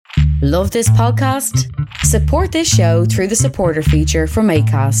Love this podcast? Support this show through the supporter feature from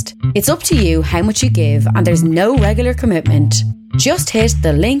Acast. It's up to you how much you give and there's no regular commitment. Just hit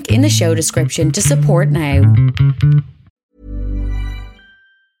the link in the show description to support now.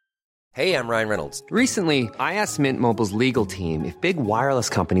 Hey, I'm Ryan Reynolds. Recently, I asked Mint Mobile's legal team if big wireless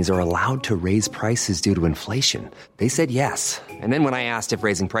companies are allowed to raise prices due to inflation. They said yes. And then when I asked if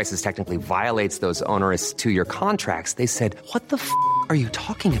raising prices technically violates those onerous two-year contracts, they said, "What the f*** are you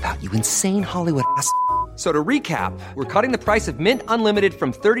talking about, you insane Hollywood ass?" So to recap, we're cutting the price of Mint Unlimited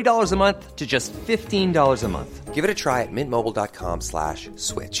from $30 a month to just $15 a month. Give it a try at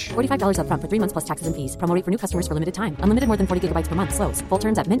mintmobile.com/switch. $45 up front for 3 months plus taxes and fees. Promo rate for new customers for limited time. Unlimited more than 40 gigabytes per month. Slows full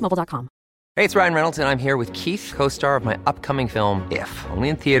terms at mintmobile.com. Hey, it's Ryan Reynolds, and I'm here with Keith, co-star of my upcoming film, If, only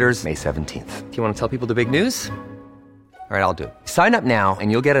in theaters May 17th. Do you want to tell people the big news? All right, I'll do it. Sign up now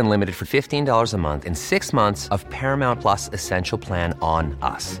and you'll get unlimited for $15 a month and 6 months of Paramount Plus Essential Plan on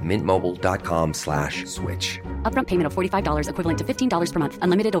us. mintmobile.com/switch. Upfront payment of $45 equivalent to $15 per month.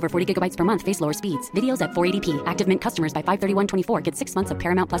 Unlimited over 40 gigabytes per month. Face lower speeds. Videos at 480p. Active Mint customers by 531.24 get 6 months of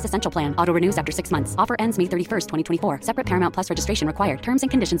Paramount Plus Essential Plan. Auto renews after 6 months. Offer ends May 31st, 2024. Separate Paramount Plus registration required. Terms and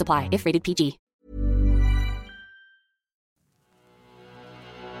conditions apply if rated PG.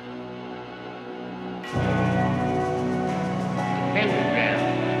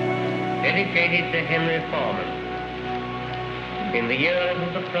 Dedicated to Henry Foreman. In the years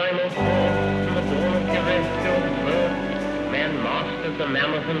of the primal force and the dawn of terrestrial birth, man mastered the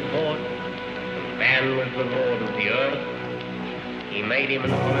mammoth and horde, and man was the lord of the earth. He made him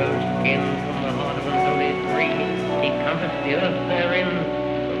an hollow skin from the heart of an holy tree. He compassed the earth therein,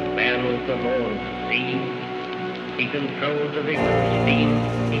 and man was the lord of the sea. He controlled the vigor of steam.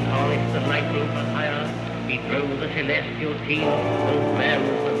 He harnessed the lightning for hire. He drove the celestial team, and man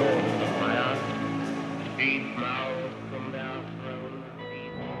was the lord of the fire. Deep mouths from their thrones.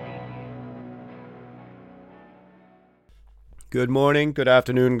 Good morning, good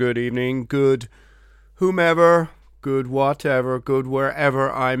afternoon, good evening, good whomever, good whatever, good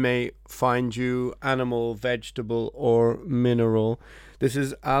wherever I may find you, animal, vegetable, or mineral. This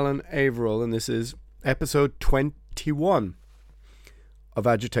is Alan Averill, and this is episode 21 of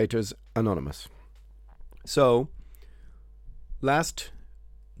Agitators Anonymous. So, last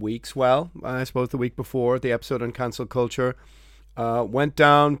week's, I suppose the week before, the episode on cancel culture went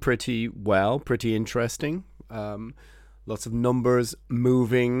down pretty well, pretty interesting. Lots of numbers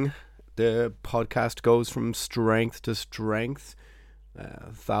moving. The podcast goes from strength to strength.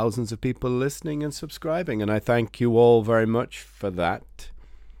 Thousands of people listening and subscribing, and I thank you all very much for that.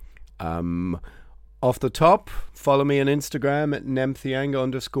 Off the top, follow me on Instagram at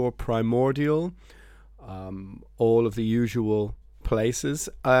nemthianga_primordial. All of the usual places.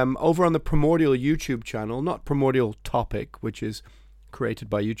 Over on the Primordial YouTube channel, not Primordial Topic, which is created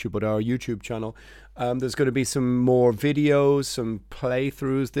by YouTube, but our YouTube channel, there's going to be some more videos, some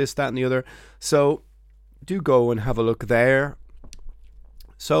playthroughs, this, that, and the other. So do go and have a look there.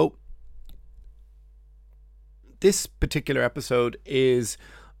 So this particular episode is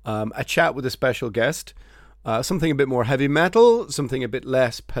a chat with a special guest. Something a bit more heavy metal, something a bit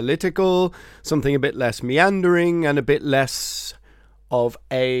less political, something a bit less meandering, and a bit less of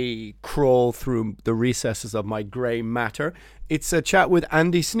a crawl through the recesses of my grey matter. It's a chat with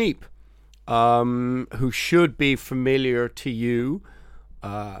Andy Sneap, who should be familiar to you,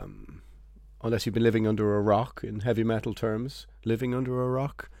 unless you've been living under a rock in heavy metal terms. Living under a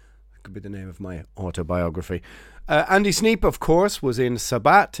rock? That could be the name of my autobiography. Andy Sneap, of course, was in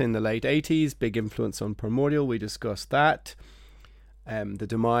Sabbath in the late 80s, big influence on Primordial. We discussed that. The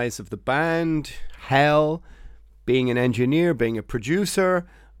demise of the band, Hell, being an engineer, being a producer,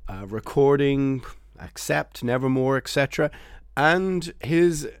 recording, Accept, Nevermore, etc. And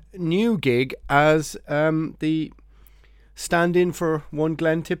his new gig as the stand-in for one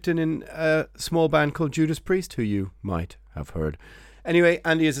Glenn Tipton in a small band called Judas Priest, who you might have heard. Anyway,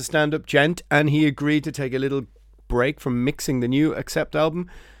 Andy is a stand-up gent, and he agreed to take a little break from mixing the new Accept album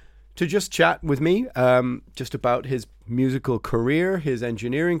to just chat with me just about his musical career, his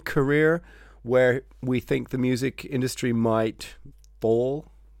engineering career, where we think the music industry might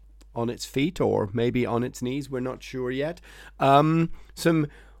fall on its feet or maybe on its knees. We're not sure yet. Some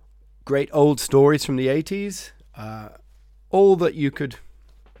great old stories from the 80s. All that you could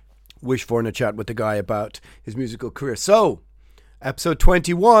wish for in a chat with the guy about his musical career. So, episode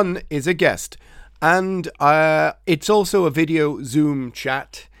 21 is a guest. And it's also a video Zoom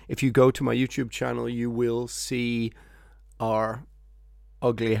chat. If you go to my YouTube channel, you will see our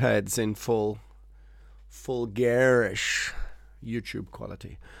ugly heads in full garish YouTube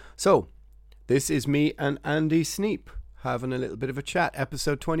quality. So, this is me and Andy Sneap having a little bit of a chat.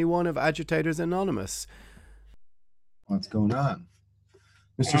 Episode 21 of Agitators Anonymous. What's going on?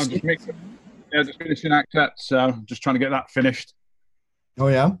 Mr. Just finishing Act Set, so just trying to get that finished. Oh,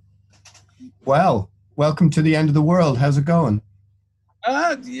 yeah? Well, welcome to the end of the world. How's it going?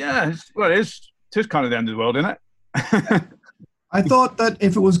 Yeah, well, it is kind of the end of the world, isn't it? I thought that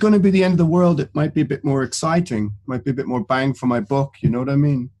if it was going to be the end of the world, it might be a bit more exciting, might be a bit more bang for my buck, you know what I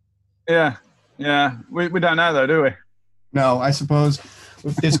mean? Yeah. We don't know, though, do we? No, I suppose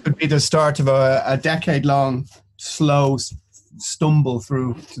this could be the start of a decade-long slow stumble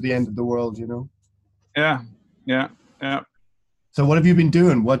through to the end of the world, you know? Yeah. So what have you been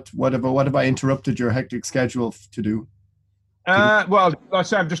doing? What have I interrupted your hectic schedule to do? Well, like I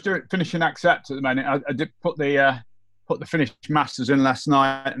say, I'm just finishing Accept at the moment. I did put the finished masters in last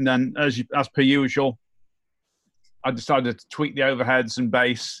night, and then as per usual, I decided to tweak the overheads and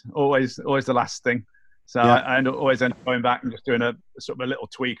bass. Always the last thing. So yeah. I always end up going back and just doing a sort of a little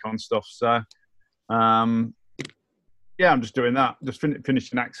tweak on stuff. So yeah, I'm just doing that. Just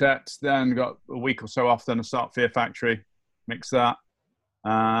finishing Accept. Then got a week or so off. Then I start Fear Factory, mix that.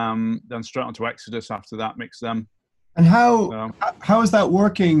 Then straight onto Exodus after that, mix them. And how is that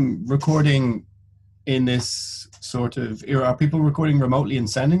working, recording in this sort of era? Are people recording remotely and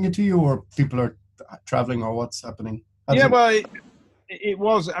sending it to you, or people are traveling, or what's happening? Well, it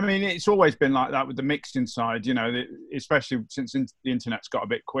was. I mean, it's always been like that with the mixing side, you know, especially since the internet's got a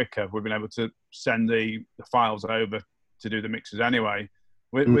bit quicker. We've been able to send the files over to do the mixes anyway.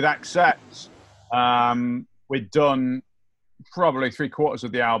 With Accept, we'd done probably 3/4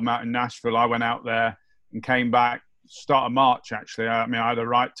 of the album out in Nashville. I went out there and came back start of March, actually. I mean, I had the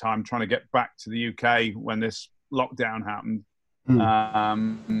right time trying to get back to the UK when this lockdown happened. You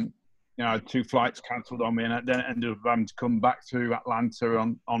know, I had 2 flights cancelled on me, and then ended up having to come back to Atlanta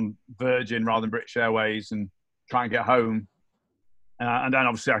on Virgin rather than British Airways and try and get home. And then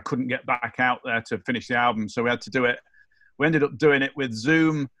obviously I couldn't get back out there to finish the album, so we had to do it. We ended up doing it with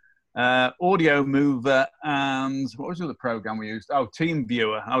Zoom, Audio Mover, and what was the other program we used? Oh,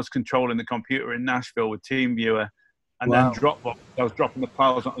 TeamViewer. I was controlling the computer in Nashville with TeamViewer. And then Dropbox. I was dropping the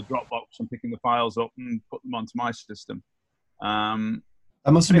files onto Dropbox and picking the files up and put them onto my system.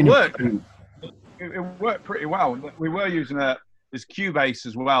 That must have been worked. It worked pretty well. We were using there's Cubase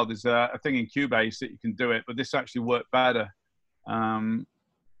as well. There's a thing in Cubase that you can do it, but this actually worked better.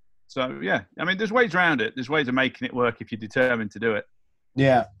 So yeah, I mean, there's ways around it. There's ways of making it work if you're determined to do it.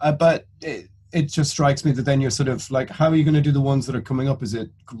 Yeah, but it just strikes me that then you're sort of like, how are you going to do the ones that are coming up? Is it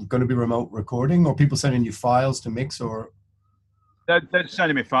going to be remote recording, or people sending you files to mix, or? They're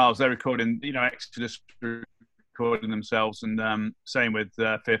sending me files. They're recording, you know, Exodus recording themselves, and same with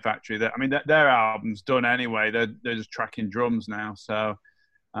Fear Factory. I mean, their album's done anyway. They're just tracking drums now. So,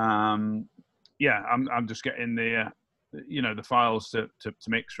 yeah, I'm just getting the files to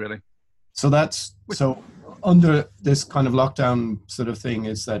mix, really. So under this kind of lockdown sort of thing,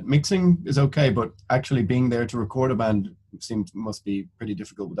 is that mixing is okay, but actually being there to record a band must be pretty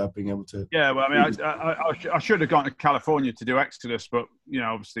difficult without being able to. Yeah, well, I mean, I should have gone to California to do Exodus, but you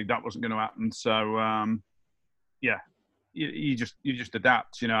know, obviously that wasn't going to happen. So yeah, you just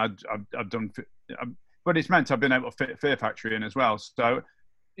adapt. You know, I've done, but it's meant I've been able to fit Fear Factory in as well. So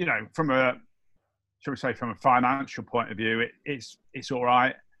you know, from a financial point of view, it's all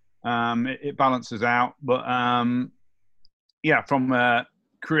right. It balances out, but yeah, from a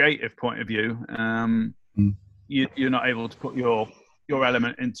creative point of view, you're not able to put your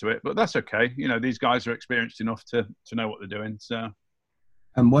element into it, but that's okay. You know, these guys are experienced enough to know what they're doing. So,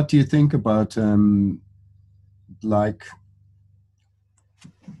 and what do you think about like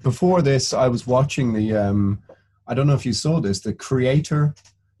before this? I was watching the I don't know if you saw this, the Creator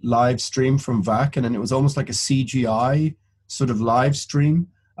live stream from VAC, and then it was almost like a CGI sort of live stream.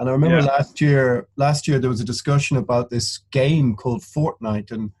 And I remember last year there was a discussion about this game called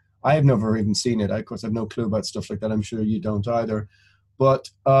Fortnite, and I have never even seen it. I, of course, have no clue about stuff like that. I'm sure you don't either. But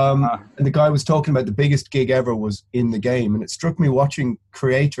and the guy was talking about the biggest gig ever was in the game, and it struck me watching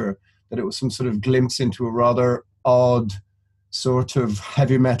Creator that it was some sort of glimpse into a rather odd sort of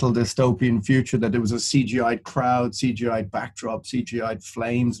heavy metal dystopian future, that there was a CGI'd crowd, CGI'd backdrop, CGI'd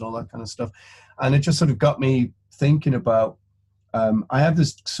flames and all that kind of stuff. And it just sort of got me thinking about I have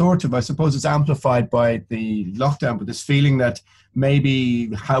this sort of, I suppose it's amplified by the lockdown, but this feeling that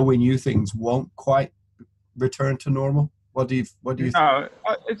maybe how we knew things won't quite return to normal. What do you think?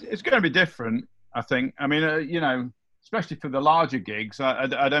 It's going to be different, I think. I mean, you know, especially for the larger gigs,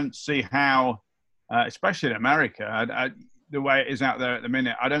 I don't see how, especially in America, the way it is out there at the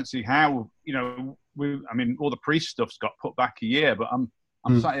minute, I don't see how, you know, I mean, all the Priest stuff's got put back a year, but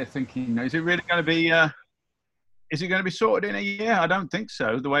I'm sat here thinking, is it really going to be is it going to be sorted in a year? I don't think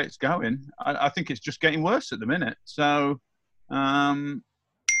so. The way it's going, I think it's just getting worse at the minute. So, I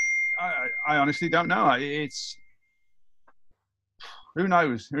honestly don't know. It's who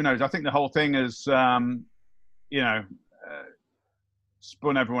knows? Who knows? I think the whole thing is,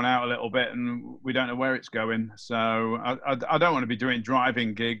 spun everyone out a little bit, and we don't know where it's going. So I don't want to be doing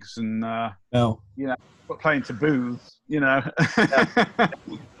driving gigs and playing to booths. Yeah.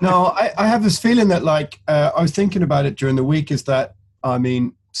 No, I have this feeling that I was thinking about it during the week. Is that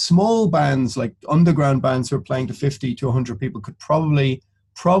small bands like underground bands who are playing to 50 to 100 people could probably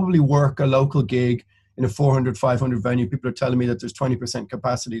work a local gig in a 400, 500 venue. People are telling me that there's 20%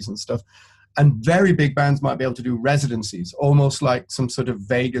 capacities and stuff. And very big bands might be able to do residencies, almost like some sort of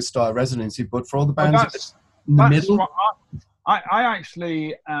Vegas style residency. But for all the bands in the middle, I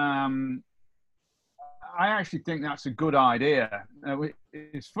actually think that's a good idea.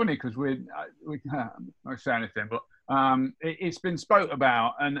 It's funny because we not say anything, but it's been spoke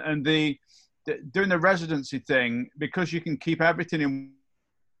about, and doing the residency thing, because you can keep everything in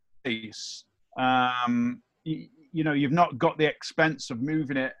place. You've not got the expense of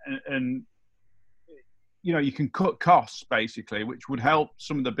moving it, and you can cut costs basically, which would help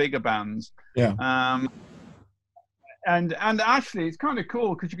some of the bigger bands. Yeah. And actually, it's kind of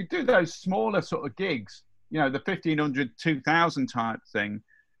cool because you could do those smaller sort of gigs, the 1,500, 2,000 type thing,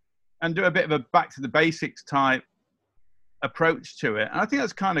 and do a bit of a back to the basics type approach to it. And I think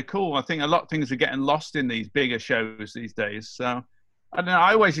that's kind of cool. I think a lot of things are getting lost in these bigger shows these days. So I don't know.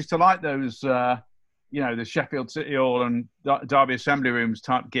 I always used to like those, the Sheffield City Hall and Derby Assembly Rooms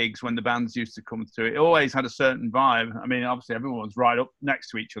type gigs when the bands used to come through. It always had a certain vibe. I mean, obviously everyone's right up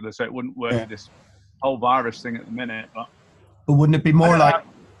next to each other, so it wouldn't work with this whole virus thing at the minute. But wouldn't it be more like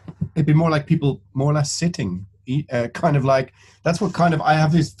people more or less sitting, kind of like, that's what kind of, I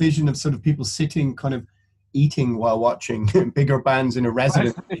have this vision of sort of people sitting kind of eating while watching bigger bands in a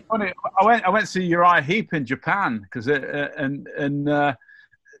residence. It's funny. I went to see Uriah Heep in Japan because it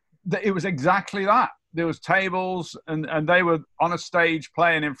was exactly that. There was tables, and they were on a stage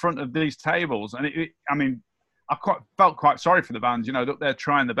playing in front of these tables. And I felt quite sorry for the bands, that they're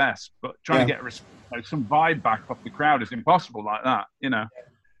trying the best, but trying to get some vibe back off the crowd is impossible like that,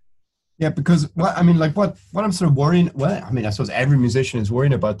 Yeah, because what I'm sort of worrying. Well, I suppose every musician is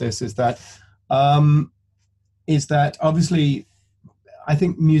worrying about this. Is that obviously, I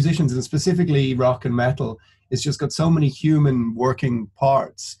think musicians, and specifically rock and metal, it's just got so many human working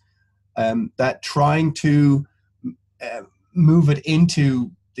parts. That trying to move it into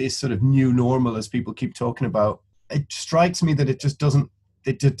this sort of new normal, as people keep talking about, it strikes me that it just doesn't.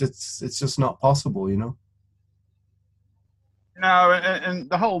 It's just not possible, No, and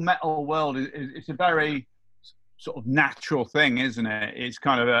the whole metal world it's a very sort of natural thing, isn't it? It's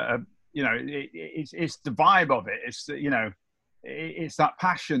kind of it's the vibe of it. It's it's that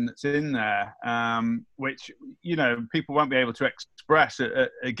passion that's in there, which people won't be able to express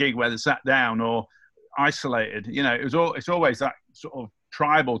at a gig where they're sat down or isolated. It's always that sort of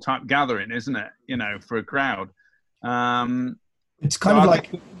tribal type gathering, isn't it? For a crowd. It's kind of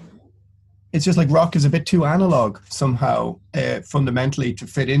like, it's just like rock is a bit too analog somehow, fundamentally, to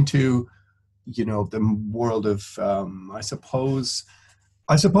fit into the world of I suppose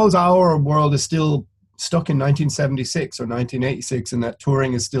our world is still stuck in 1976 or 1986, and that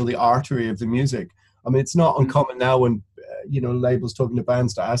touring is still the artery of the music. It's not uncommon now when labels talking to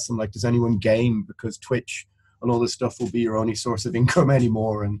bands to ask them, like, does anyone game, because Twitch and all this stuff will be your only source of income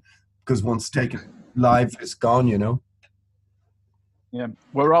anymore, and because once taken live, it's gone. Yeah,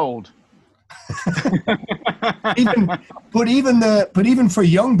 we're old. Even for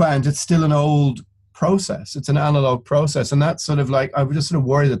young bands, it's still an old process. It's an analog process, and that's sort of like, I would just sort of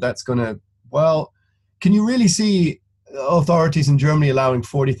worry that that's going to. Well, can you really see authorities in Germany allowing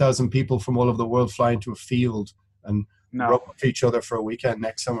 40,000 people from all over the world flying to a field and rub up each other for a weekend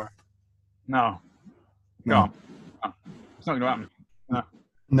next summer? No. It's not going to happen.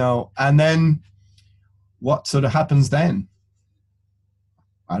 No. And then what sort of happens then?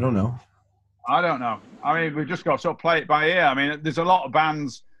 I don't know. We've just got to sort of play it by ear. There's a lot of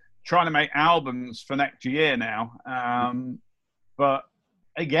bands trying to make albums for next year now. But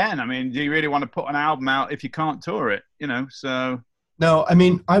again, do you really want to put an album out if you can't tour it? So. No,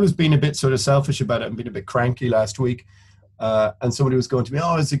 I was being a bit sort of selfish about it and being a bit cranky last week. And somebody was going to me,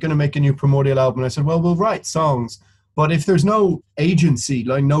 is it going to make a new Primordial album? And I said, well, we'll write songs. But if there's no agency,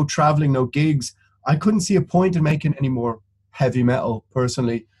 like no traveling, no gigs, I couldn't see a point in making any more heavy metal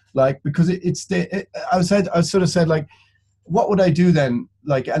personally. Because I sort of said, like, what would I do then?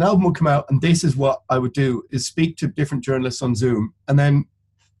 Like, an album would come out, and this is what I would do, is speak to different journalists on Zoom. And then,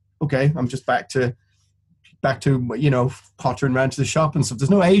 okay, I'm just back to back to, pottering around to the shop and stuff. There's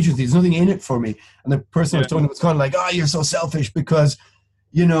no agency. There's nothing in it for me. And the person I was talking to was kind of like, oh, you're so selfish because,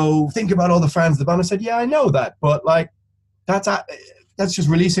 think about all the fans of the band. I said, yeah, I know that. But like, that's just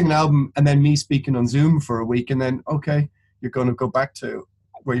releasing an album and then me speaking on Zoom for a week. And then, okay, you're going to go back to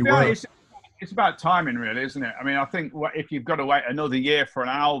where you were. It's about timing, really, isn't it? I mean, I think if you've got to wait another year for an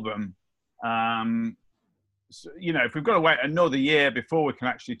album, if we've got to wait another year before we can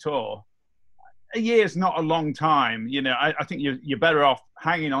actually tour, a year's not a long time. I think you're better off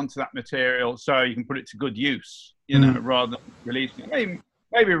hanging on to that material so you can put it to good use, rather than releasing it.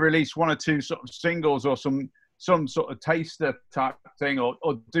 Maybe release one or two sort of singles or some sort of taster type thing, or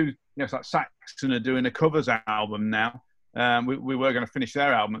do, it's like Saxon are doing a covers album now. We were going to finish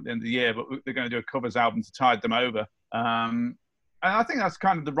their album at the end of the year, but they're going to do a covers album to tide them over. And I think that's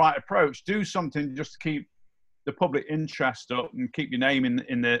kind of the right approach. Do something just to keep the public interest up and keep your name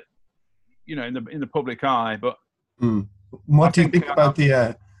in the public eye. But what do you think about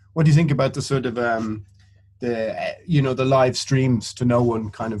the sort of the live streams to no one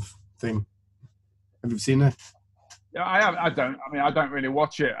kind of thing? Have you seen that? Yeah, I have. I don't really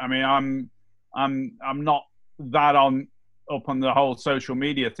watch it. I mean, I'm not that up on the whole social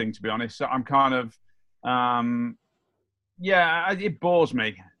media thing, to be honest. So I'm kind of, it bores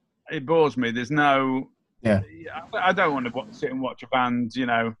me. It bores me. There's no, I don't want to sit and watch a band,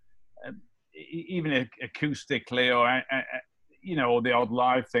 even acoustically or, or the odd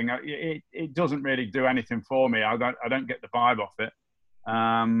live thing. It doesn't really do anything for me. I don't get the vibe off it.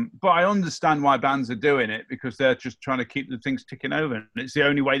 But I understand why bands are doing it, because they're just trying to keep the things ticking over. And it's the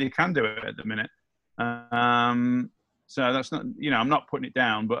only way they can do it at the minute. So that's not, I'm not putting it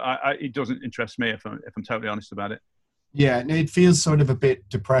down, but it doesn't interest me if I'm totally honest about it. Yeah, it feels sort of a bit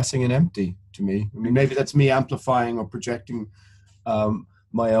depressing and empty to me. I mean, maybe that's me amplifying or projecting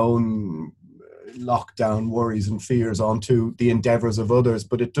my own lockdown worries and fears onto the endeavors of others,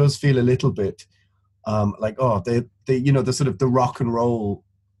 but it does feel a little bit like, the sort of the rock and roll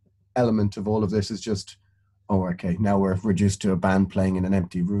element of all of this is just, okay, now we're reduced to a band playing in an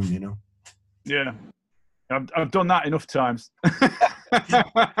empty room, Yeah. I've done that enough times.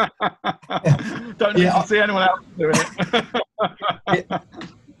 Don't need to see anyone else doing it.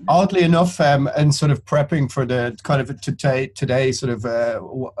 Oddly enough, and sort of prepping for the kind of today, sort of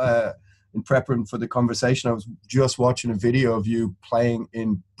in prepping for the conversation, I was just watching a video of you playing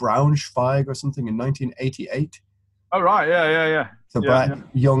in Braunschweig or something in 1988. Oh, right. Yeah. So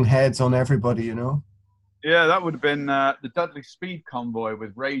young heads on everybody, Yeah, that would have been the Dudley Speed Convoy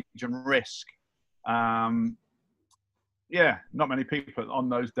with Rage and Risk. Not many people on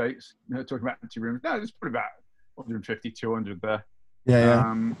those dates talking about empty rooms. No, there's probably about 150, 200 there.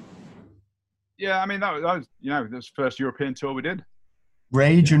 I mean, that was this was the first European tour we did.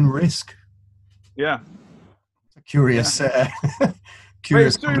 Rage and Risk. Yeah. It's a curious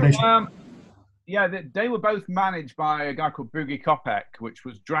curious combination. They were both managed by a guy called Boogie Kopek, which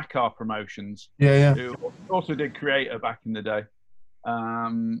was Drakkar Promotions. Who also did Creator back in the day.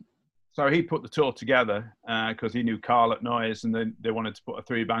 So he put the tour together because he knew Carl at Noise, and then they wanted to put a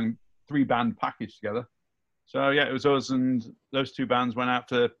three band package together. So it was us, and those two bands went out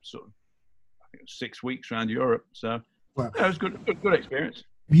for sort of, I think it was 6 weeks around Europe. So it was good experience.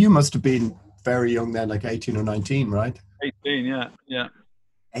 You must have been very young then, like 18 or 19, right? 18, yeah.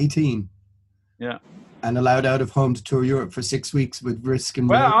 18. Yeah. And allowed out of home to tour Europe for 6 weeks with Risk and.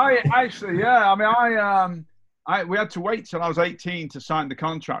 Well, I actually, I mean, we had to wait till I was 18 to sign the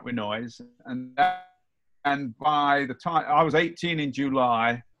contract with Noise, and by the time I was 18 in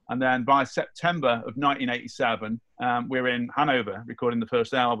July, and then by September of 1987, we were in Hanover recording the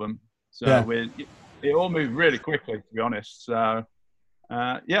first album. So it all moved really quickly, to be honest. So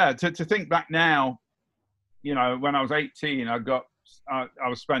to think back now, when I was 18, I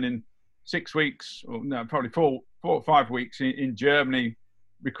was spending 6 weeks, or no, probably 4 or 5 weeks in Germany,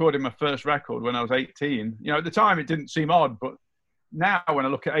 recording my first record when I was 18. At the time it didn't seem odd, but now when I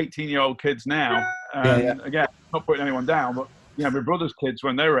look at 18-year-old kids now, again, not putting anyone down, but my brother's kids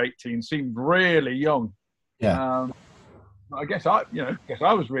when they were 18 seemed really young. I guess I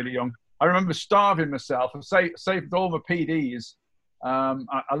was really young. I remember starving myself. I saved all my PDs.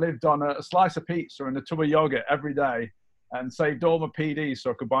 I lived on a slice of pizza and a tub of yogurt every day, and saved all my PDs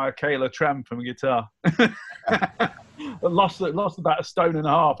so I could buy a Kayla Trem for my guitar. I lost about 1.5 stone.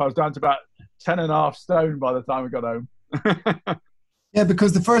 I was down to about 10.5 stone by the time I got home. Yeah,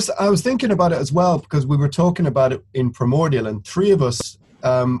 because I was thinking about it as well, because we were talking about it in Primordial, and three of us,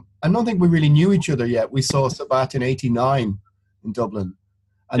 I don't think we really knew each other yet. We saw Sabbath in '89 in Dublin.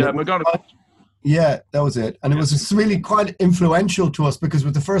 And Yeah, that was it. And it was just really quite influential to us because it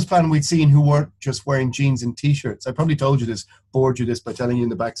was the first band we'd seen who weren't just wearing jeans and T-shirts. I probably told you this, bored you this by telling you in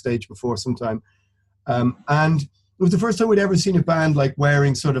the backstage before sometime. And it was the first time we'd ever seen a band like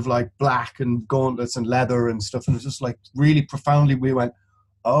wearing sort of like black and gauntlets and leather and stuff. And it was just like really profoundly, we went,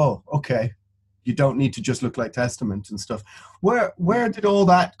 oh, okay. You don't need to just look like Testament and stuff. Where did all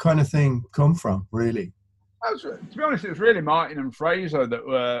that kind of thing come from, really? To be honest, it was really Martin and Fraser that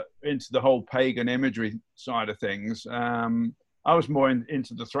were into the whole pagan imagery side of things. I was more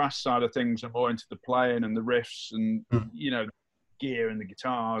into the thrash side of things and more into the playing and the riffs and, you know, gear and the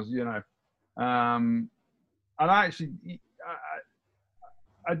guitars, you know. And I actually,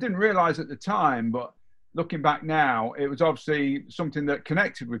 I didn't realise at the time, but looking back now, it was obviously something that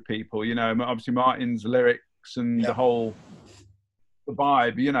connected with people, you know, obviously Martin's lyrics and the whole the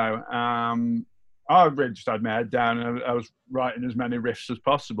vibe, you know. I really just had my head down and I was writing as many riffs as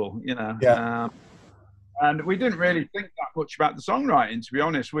possible, you know. And we didn't really think that much about the songwriting, to be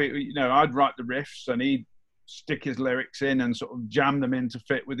honest. You know, I'd write the riffs and he'd stick his lyrics in and sort of jam them in to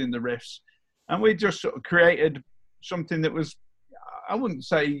fit within the riffs. And we just sort of created something that was, I wouldn't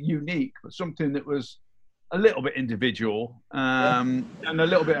say unique, but something that was a little bit individual and a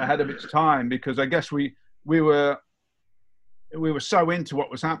little bit ahead of its time, because I guess we were so into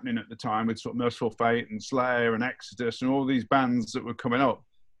what was happening at the time with sort of Merciful Fate and Slayer and Exodus and all these bands that were coming up,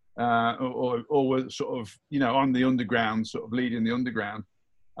 or were sort of, you know, on the underground, sort of leading the underground.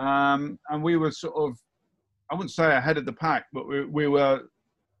 And we were sort of, I wouldn't say ahead of the pack, but we were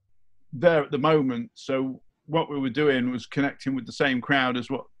there at the moment. So what we were doing was connecting with the same crowd as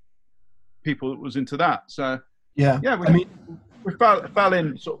what people that was into that. So we fell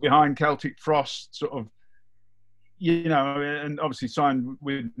in sort of behind Celtic Frost, sort of, you know, and obviously signed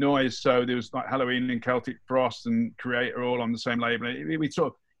with Noise. So there was like Halloween and Celtic Frost and Creator all on the same label. We sort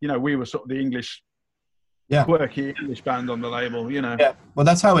of, you know, we were sort of the English, quirky English band on the label, you know. Yeah, well,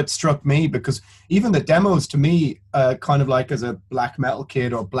 that's how it struck me, because even the demos to me, kind of like as a black metal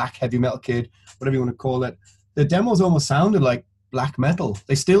kid or black heavy metal kid, whatever you want to call it, the demos almost sounded like black metal.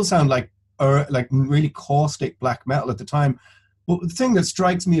 They still sound like really caustic black metal at the time. But the thing that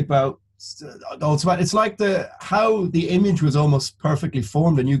strikes me about it's like how the image was almost perfectly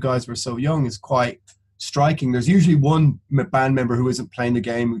formed and you guys were so young is quite striking. There's usually one band member who isn't playing the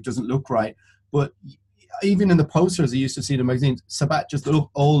game, who doesn't look right, but even in the posters I used to see in the magazines, Sabbath just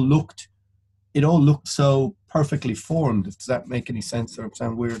all looked so perfectly formed. Does that make any sense or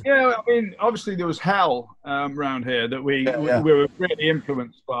sound weird? Yeah, I mean, obviously there was hell around here that we were really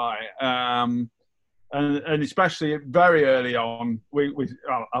influenced by. And especially very early on, we were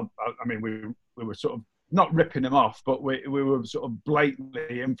sort of not ripping them off, but we were sort of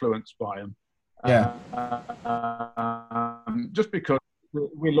blatantly influenced by them. Just because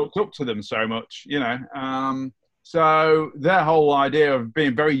we looked up to them so much, you know. So their whole idea of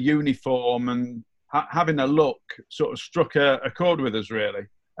being very uniform and having a look sort of struck a chord with us, really.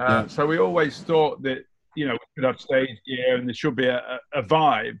 So we always thought that, you know, we could have stage gear and there should be a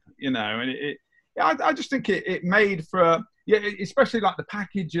vibe, you know, and I just think it made for, especially like the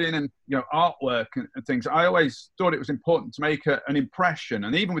packaging and, you know, artwork and things. I always thought it was important to make an impression.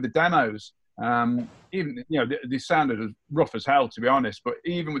 And even with the demos, even, you know, they sounded as rough as hell, to be honest. But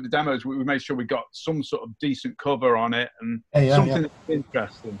even with the demos, we made sure we got some sort of decent cover on it and something that's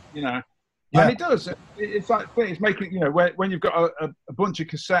interesting, you know. Yeah. And it does. It's like, it's making, you know, when you've got a bunch of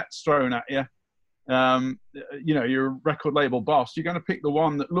cassettes thrown at you, you know, you're a record label boss, you're going to pick the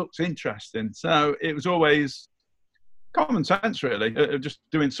one that looks interesting. So it was always common sense, really, of just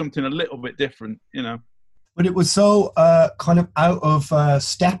doing something a little bit different, you know. But it was so kind of out of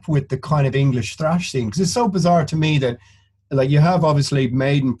step with the kind of English thrash scene, because it's so bizarre to me that, like, you have obviously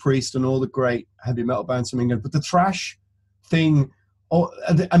Maiden, Priest and all the great heavy metal bands from England, but the thrash thing,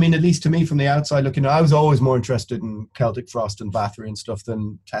 I mean, at least to me from the outside looking, I was always more interested in Celtic Frost and Bathory and stuff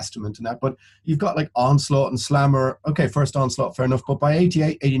than Testament and that. But you've got like Onslaught and Slammer. Okay, first Onslaught, fair enough. But by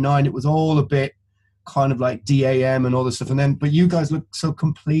 88, 89, it was all a bit kind of like DAM and all this stuff. And then, but you guys look so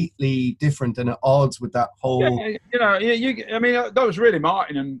completely different and at odds with that whole... Yeah, you know, I mean, that was really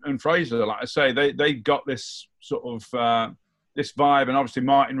Martin and Fraser. Like I say, they got this sort of, this vibe, and obviously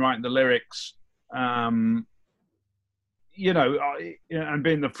Martin writing the lyrics, you know, and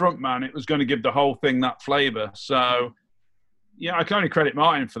being the front man, it was going to give the whole thing that flavour. So, yeah, I can only credit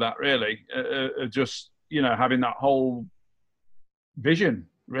Martin for that, really. Just, you know, having that whole vision,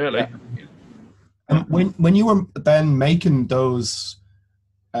 really. Yeah. And when you were then making those,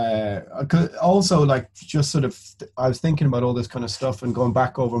 also like just sort of, I was thinking about all this kind of stuff and going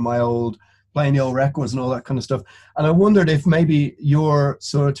back over my old playing the old records and all that kind of stuff. And I wondered if maybe your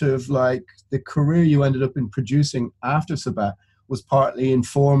sort of like the career you ended up in producing after Sabbat was partly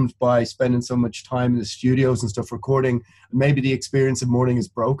informed by spending so much time in the studios and stuff recording, maybe the experience of Morning Is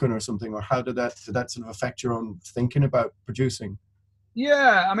Broken or something, or how did that sort of affect your own thinking about producing?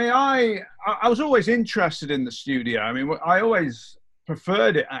 Yeah, I mean, I was always interested in the studio. I mean, I always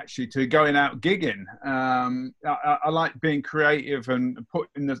preferred it actually to going out gigging. I like being creative and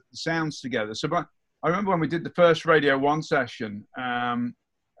putting the sounds together. So I remember when we did the first Radio 1 session, and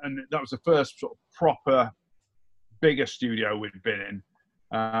that was the first sort of proper bigger studio we'd been in.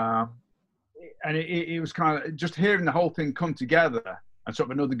 And it was kind of just hearing the whole thing come together and sort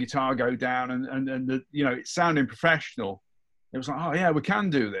of another guitar go down and the, you know, it's sounding professional. It was like, oh yeah, we can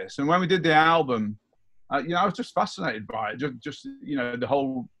do this. And when we did the album, you know, I was just fascinated by it. Just you know, the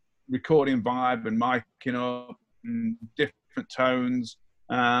whole recording vibe and miking up and different tones.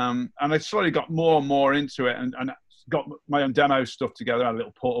 And I slowly got more and more into it and got my own demo stuff together. I had a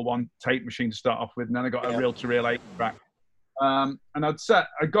little Portal 1 tape machine to start off with, and then I got a reel-to-reel 8-track. And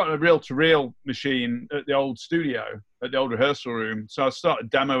I got a reel-to-reel machine at the old studio, at the old rehearsal room. So I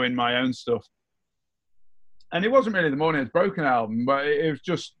started demoing my own stuff. And it wasn't really the Morning Is Broken album, but it was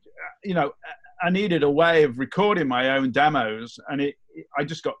just, you know, I needed a way of recording my own demos, and I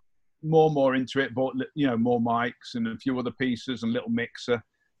just got more and more into it, bought, you know, more mics and a few other pieces and a little mixer.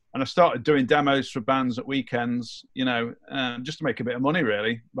 And I started doing demos for bands at weekends, you know, just to make a bit of money,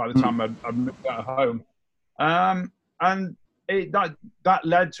 really, by the time I moved out of home. And that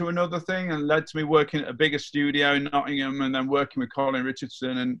led to another thing and led to me working at a bigger studio in Nottingham and then working with Colin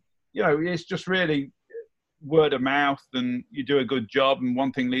Richardson. And, you know, it's just really word of mouth, and you do a good job and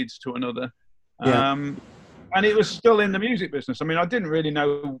one thing leads to another. Yeah. And it was still in the music business. I mean, I didn't really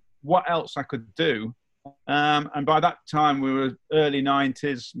know what else I could do. And by that time we were early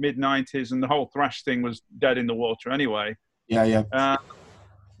 90s, mid 90s, and the whole thrash thing was dead in the water anyway. Yeah.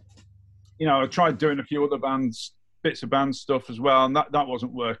 You know, I tried doing a few other bits of band stuff as well, and that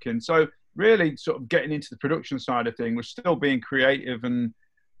wasn't working. So really sort of getting into the production side of things was still being creative, and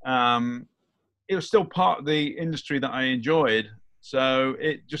it was still part of the industry that I enjoyed. So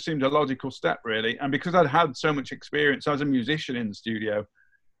it just seemed a logical step, really. And because I'd had so much experience as a musician in the studio,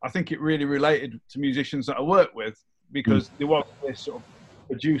 I think it really related to musicians that I worked with, because there was this sort of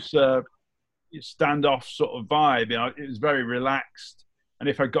producer standoff sort of vibe. You know, it was very relaxed. And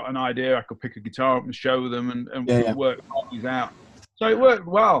if I got an idea, I could pick a guitar up and show them and work these out. So it worked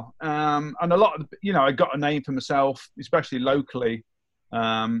well. And a lot of, you know, I got a name for myself, especially locally,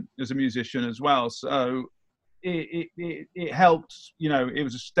 as a musician as well. So it helped, you know, it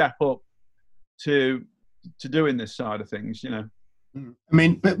was a step up to doing this side of things, you know. I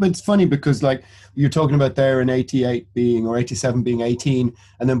mean, but it's funny because, like, you're talking about there in 88 being, or 87 being 18,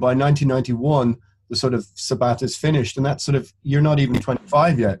 and then by 1991 the sort of Sabbat is finished, and that's sort of, you're not even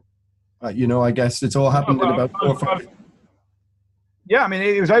 25 yet. You know, I guess it's all happened in about 4 or 5. Yeah, I mean,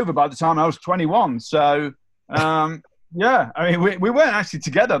 it was over by the time I was 21. So, yeah, I mean, we weren't actually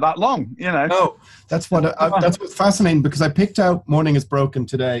together that long, you know. No, that's what's fascinating, because I picked out Morning Is Broken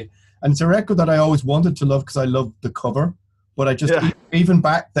today, and it's a record that I always wanted to love because I loved the cover. But I just, even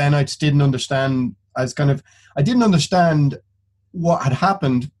back then, I just didn't understand. I didn't understand what had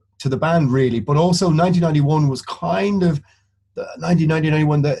happened to the band, really. But also 1991 was kind of,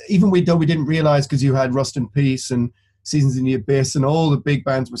 1991, that even though we didn't realize, because you had Rust in Peace and Seasons in the Abyss and all the big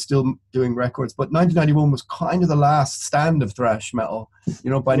bands were still doing records. But 1991 was kind of the last stand of thrash metal,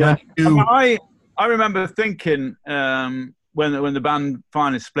 you know, by 92. I remember thinking, when the band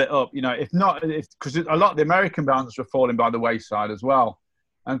finally split up, you know, because a lot of the American bands were falling by the wayside as well.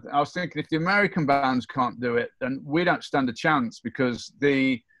 And I was thinking, if the American bands can't do it, then we don't stand a chance, because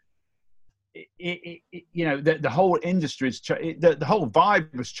the whole industry the whole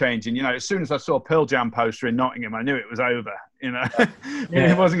vibe was changing. You know, as soon as I saw a Pearl Jam poster in Nottingham, I knew it was over. You know,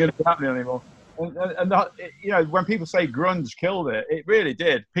 it wasn't going to be happening anymore. And you know, when people say grunge killed it, it really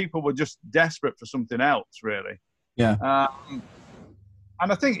did. People were just desperate for something else, really. Yeah.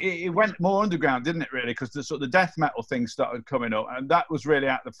 And I think it went more underground, didn't it, really? Because the sort of the death metal thing started coming up, and that was really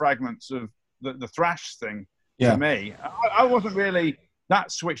at the fragments of the thrash thing to me. I wasn't really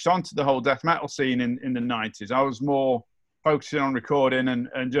that switched on to the whole death metal scene in the 90s. I was more focusing on recording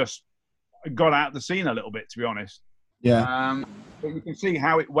and just got out the scene a little bit, to be honest. Yeah. But you can see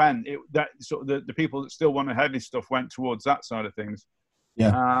how it went. That sort of the people that still wanted heavy stuff went towards that side of things.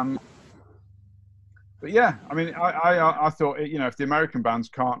 Yeah. But yeah, I mean, I thought, you know, if the American bands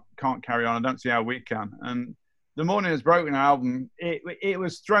can't carry on, I don't see how we can. And the Morning Is Broken album, it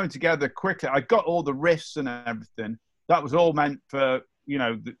was thrown together quickly. I got all the riffs and everything. That was all meant for, you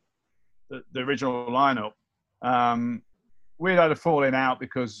know, the original lineup, we'd had a falling out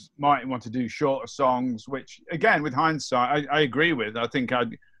because Martin wanted to do shorter songs, which again, with hindsight, I agree with. I think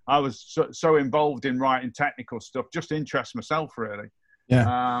I was so involved in writing technical stuff, just to interest myself really.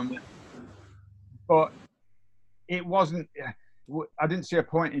 Yeah. But it wasn't. I didn't see a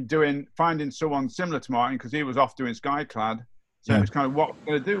point in finding someone similar to Martin because he was off doing Skyclad. So it was kind of what we're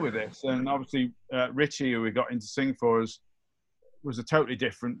going to do with this. And obviously, Richie, who we got in to sing for us, was a totally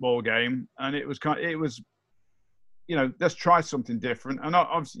different ball game. And it was let's try something different. And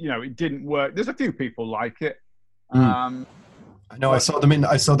obviously, it didn't work. There's a few people like it. I know. I saw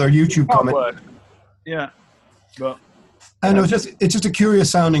their YouTube comment. Yeah, but. And it's just a curious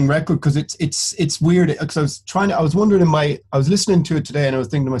sounding record because it's weird because I was wondering I was listening to it today and I was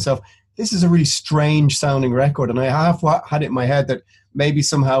thinking to myself, this is a really strange sounding record, and I have had it in my head that maybe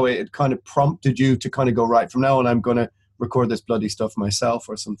somehow it kind of prompted you to kind of go, right, from now on I'm going to record this bloody stuff myself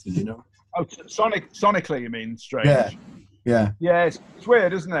or something, Oh, sonically, you mean strange? Yeah. It's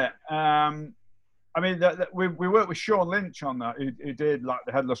weird, isn't it? I mean, we worked with Sean Lynch on that, who did like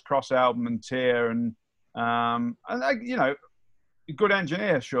the Headless Cross album and Tear and a good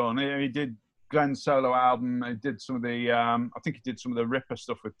engineer, Sean. He did Glenn's solo album. He did some of the, I think he did some of the Ripper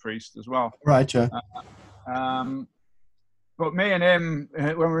stuff with Priest as well. Right, yeah. But me and him,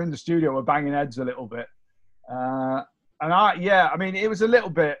 when we were in the studio, we're banging heads a little bit. I mean, it was a little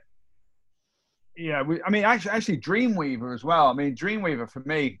bit, actually Dreamweaver as well. I mean, Dreamweaver for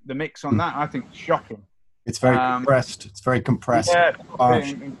me, the mix on that, I think is shocking. It's very compressed. It's very compressed.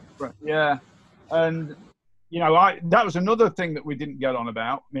 Yeah. And that was another thing that we didn't get on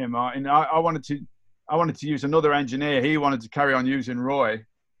about, me and Martin. I wanted to use another engineer. He wanted to carry on using Roy,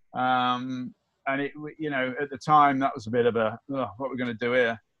 and it, at the time that was a bit of a what we're going to do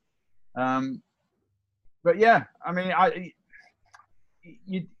here. But yeah, I mean,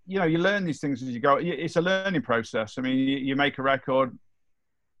 you learn these things as you go. It's a learning process. I mean, you make a record,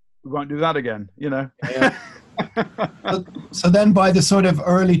 we won't do that again. Yeah. So then by the sort of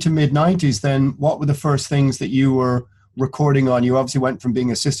early to mid 90s, then what were the first things that you were recording on? You obviously went from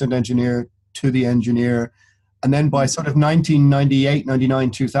being assistant engineer to the engineer. And then by sort of 1998,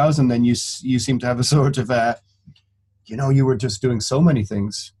 99, 2000, then you seem to have a sort of, you were just doing so many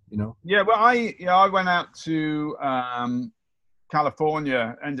things, Yeah, well, I went out to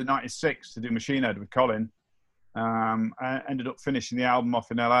California end of 96 to do Machine Head with Colin. I ended up finishing the album off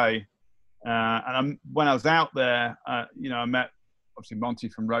in LA. And when I was out there, I met obviously Monty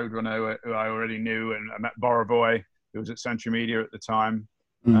from Roadrunner, who I already knew, and I met Borovoy, who was at Century Media at the time.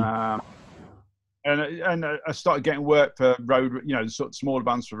 And I started getting work for sort of smaller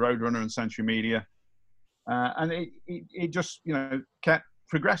bands for Roadrunner and Century Media. And it just, kept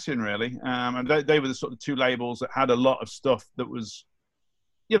progressing really. And they were the sort of two labels that had a lot of stuff that was,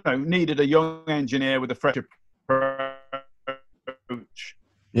 needed a young engineer with a fresh approach.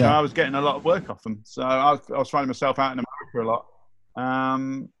 Yeah, so I was getting a lot of work off them. So I was finding myself out in America a lot.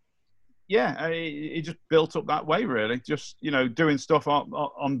 It just built up that way, really. Just, doing stuff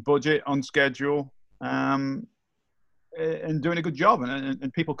on budget, on schedule, and doing a good job.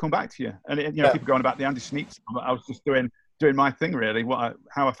 And people come back to you. And, people going about the Andy Sneap stuff. I was just doing my thing, really,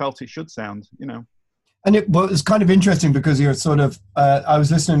 how I felt it should sound, And it's kind of interesting because you're sort of, I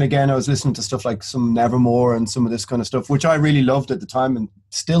was listening to stuff like some Nevermore and some of this kind of stuff, which I really loved at the time and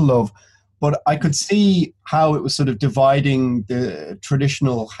still love. But I could see how it was sort of dividing the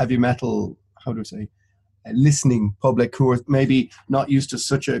traditional heavy metal, listening public who are maybe not used to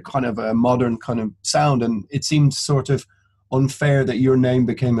such a kind of a modern kind of sound. And it seems sort of unfair that your name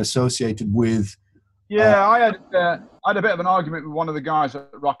became associated with. Yeah, I had a bit of an argument with one of the guys at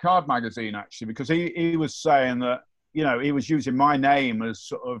Rock Hard magazine, actually, because he was saying that, he was using my name as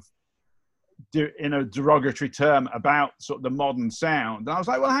sort of in a derogatory term about sort of the modern sound. And I was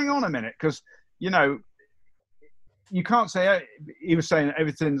like, well, hang on a minute, because, you can't say, he was saying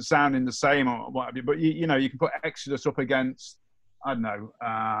everything's sounding the same or what have you, but, you can put Exodus up against, I don't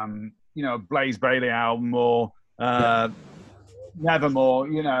know, Blaze Bayley album or... Nevermore,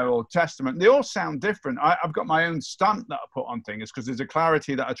 or Testament. They all sound different. I've got my own stamp that I put on things because there's a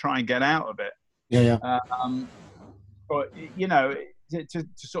clarity that I try and get out of it. Yeah. But to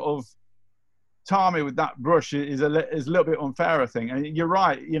sort of tar me with that brush is a little bit unfair, I think. And you're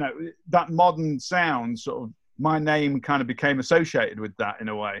right. That modern sound, sort of, my name kind of became associated with that in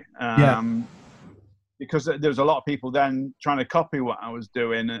a way. Because there was a lot of people then trying to copy what I was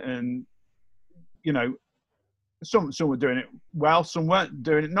doing, and some were doing it well, some weren't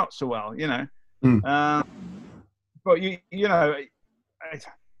doing it not so well, But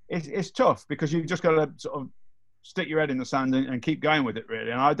it's tough because you've just got to sort of stick your head in the sand and keep going with it, really.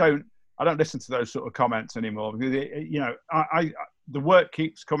 And I I don't listen to those sort of comments anymore because I the work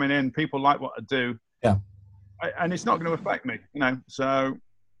keeps coming in. People like what I do, and it's not going to affect me, So,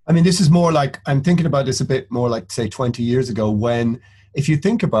 I mean, this is more like, I'm thinking about this a bit more like, say, 20 years ago, when, if you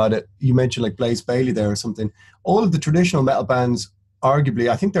think about it, you mentioned like Blaze Bayley there or something. All of the traditional metal bands, arguably,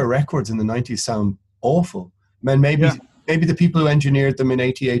 I think their records in the 90s sound awful. Man, maybe the people who engineered them in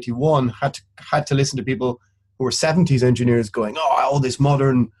 81 had to listen to people who were 70s engineers going, oh, all this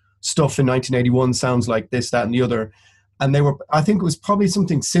modern stuff in 1981 sounds like this, that, and the other. And I think it was probably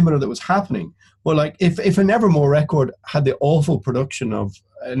something similar that was happening. But like, if a Nevermore record had the awful production of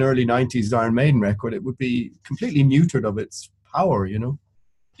an early 90s Iron Maiden record, it would be completely neutered of its power,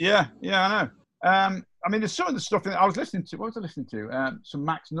 Yeah, I know. I mean, there's some of the stuff I was listening to. What was I listening to? Some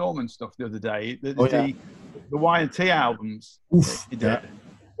Max Norman stuff the other day. The Y&T albums. Oof, he did.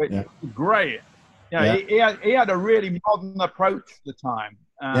 Yeah. Great. He had a really modern approach to the time.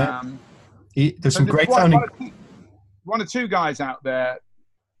 There's some great sounding. One or two guys out there,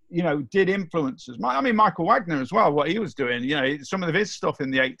 did influences. I mean, Michael Wagner as well. What he was doing, some of his stuff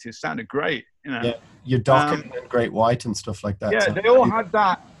in the 80s sounded great. Yeah, your Dokken and Great White and stuff like that. Yeah, they all had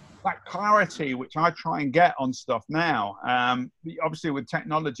that clarity, which I try and get on stuff now. Obviously, with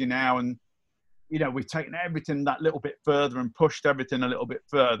technology now, and we've taken everything that little bit further and pushed everything a little bit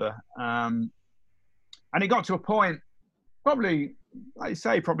further. And it got to a point, probably, like you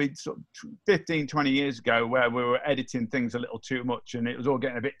say, probably sort of 15, 20 years ago, where we were editing things a little too much, and it was all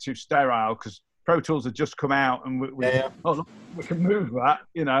getting a bit too sterile because Pro Tools had just come out, and we can move that,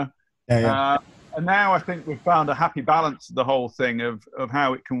 and now I think we've found a happy balance of the whole thing of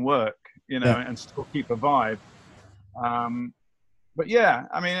how it can work, and still keep a vibe. But yeah,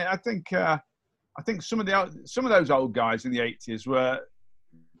 I mean, I think some of those old guys in the 80s were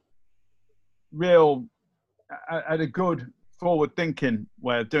had a good forward-thinking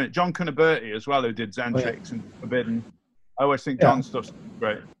way of doing it. John Cunaberti as well, who did Xentrix and Forbidden. I always think John's stuff's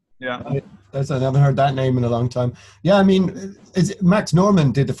great. Yeah. I haven't heard that name in a long time. Yeah, I mean, Max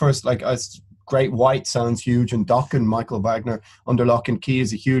Norman did the first, Great White sounds huge, and Dokken, Michael Wagner, Under Lock and Key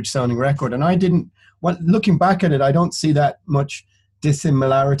is a huge sounding record. And looking back at it, I don't see that much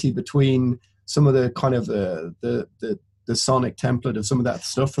dissimilarity between some of the kind of the sonic template of some of that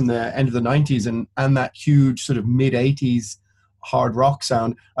stuff from the end of the 90s and that huge sort of mid-80s hard rock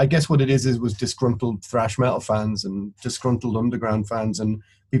sound. I guess what it was disgruntled thrash metal fans and disgruntled underground fans and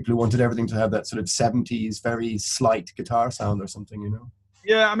people who wanted everything to have that sort of 70s very slight guitar sound or something,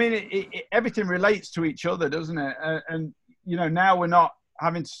 Yeah, I mean, everything relates to each other, doesn't it? And now we're not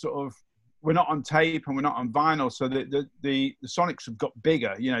having to we're not on tape and we're not on vinyl, so the sonics have got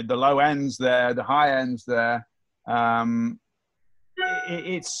bigger. The low ends there, the high ends there. When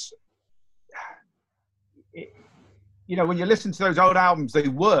you listen to those old albums, they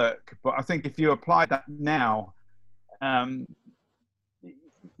work, but I think if you apply that now,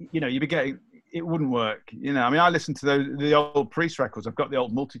 you'd be getting, it wouldn't work. I mean, I listen to the old Priest records. I've got the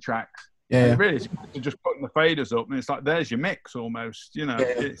old multi-tracks. Yeah. And really, it's just putting the faders up, and it's like, there's your mix almost.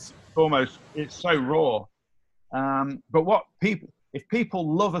 It's almost, it's so raw. But if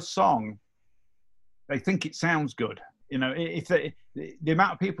people love a song, they think it sounds good. If the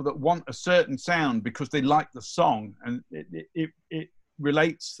amount of people that want a certain sound because they like the song and it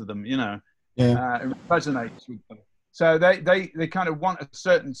relates to them, it resonates with them. So they kind of want a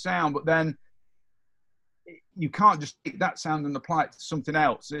certain sound, but then you can't just take that sound and apply it to something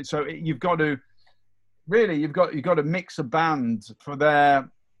else. So you've got to mix a band for the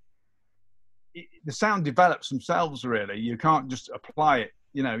sound develops themselves. Really, you can't just apply it.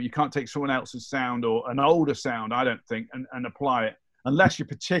 You can't take someone else's sound or an older sound, I don't think, and apply it unless you're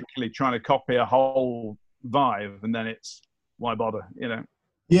particularly trying to copy a whole vibe, and then it's why bother,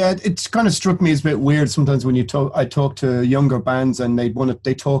 Yeah, it's kind of struck me as a bit weird sometimes when I talk to younger bands and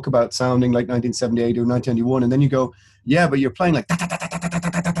they talk about sounding like 1978 or 1991, and then you go, yeah, but you're playing like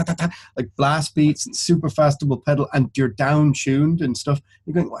like blast beats and super fast double pedal, and you're down tuned and stuff.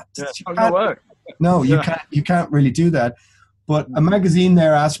 You're going, what? Yeah, you can't really do that. But a magazine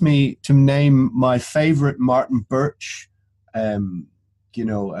there asked me to name my favorite Martin Birch,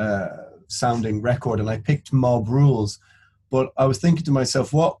 sounding record, and I picked Mob Rules. But I was thinking to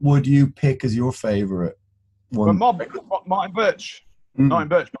myself, what would you pick as your favorite one? Well, Martin Birch. Martin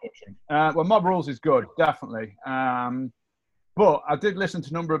Birch publishing. Well, Mob Rules is good, definitely. But I did listen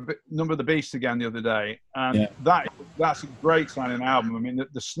to Number of the Beast again the other day, and that's a great sounding album. I mean,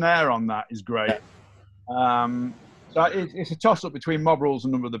 the snare on that is great. So it's a toss-up between Mob Rules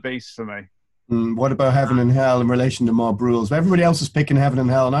and Number of the Beast for me. What about Heaven and Hell in relation to Mob Rules? Everybody else is picking Heaven and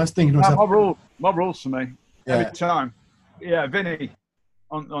Hell, and I was thinking to myself... Mob Rules for me, every time. Yeah, Vinny.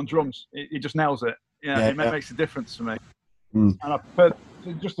 on drums. It just nails it. It makes a difference for me. Mm. And I prefer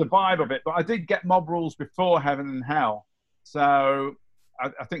just the vibe of it. But I did get Mob Rules before Heaven and Hell, so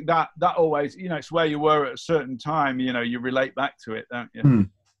I think that always, it's where you were at a certain time. You relate back to it, don't you?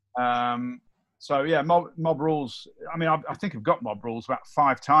 Mm. So yeah, Mob Rules. I mean, I think I've got Mob Rules about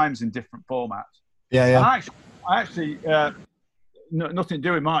 5 times in different formats. Yeah. And I actually nothing to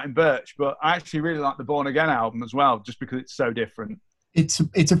do with Martin Birch, but I actually really like the Born Again album as well, just because it's so different. It's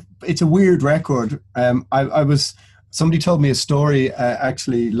a weird record. Somebody told me a story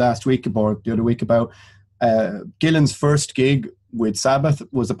actually last week or the other week about Gillan's first gig with Sabbath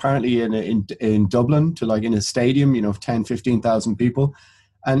was apparently in Dublin, to like in a stadium, 10, 15,000 people.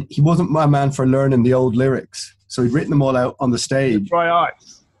 And he wasn't my man for learning the old lyrics. So he'd written them all out on the stage. The dry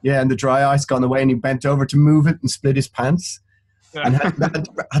ice. Yeah, and the dry ice gone away, and he bent over to move it and split his pants. Yeah. And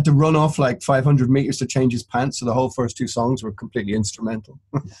had to run off like 500 meters to change his pants. So the whole first 2 songs were completely instrumental.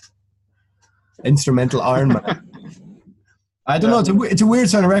 Instrumental Iron Man. I don't know. It's a weird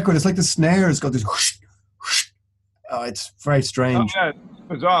sounding record. It's like the snares got this whoosh, whoosh. Oh, it's very strange. Oh, yeah, it's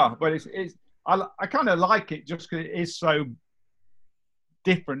bizarre, but I kind of like it just because it is so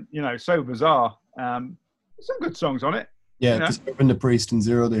different, so bizarre. Some good songs on it. Yeah, Disturbing the Priest and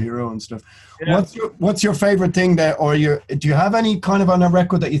Zero the Hero and stuff. Yeah. What's your favorite thing there, or do you have any kind of on a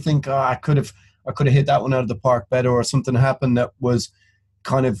record that you think, I could have hit that one out of the park better, or something happened that was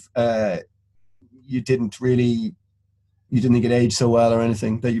kind of you didn't think it aged so well, or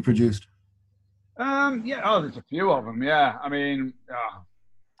anything that you produced? There's a few of them. Yeah, I mean,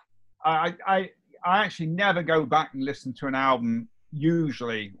 I actually never go back and listen to an album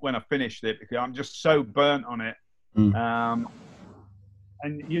usually when I finished it, because I'm just so burnt on it. And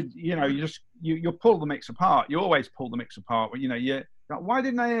you pull the mix apart. You always pull the mix apart. You're like, why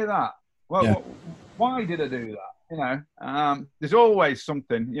didn't I hear that? Well, why did I do that? There's always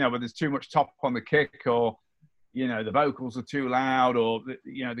something, where there's too much top on the kick, or the vocals are too loud, or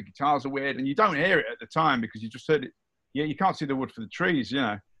the guitars are weird, and you don't hear it at the time because you just heard it. You can't see the wood for the trees,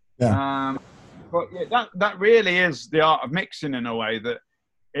 Yeah. But yeah, that really is the art of mixing, in a way that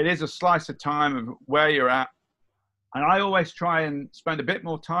it is a slice of time of where you're at. And I always try and spend a bit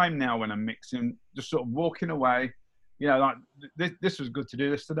more time now when I'm mixing, just sort of walking away. Like this was good to do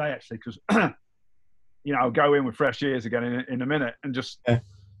this today, actually, because I'll go in with fresh ears again in a minute and just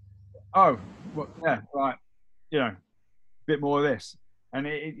right, bit more of this. And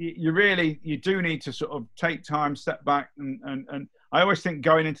you do need to sort of take time, step back, and I always think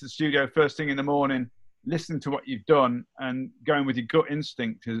going into the studio first thing in the morning, listening to what you've done and going with your gut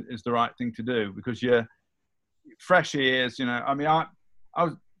instinct is the right thing to do, because you're fresh ears. I mean, I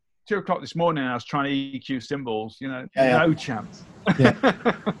was 2 o'clock this morning and I was trying to EQ cymbals, no chance. Yeah.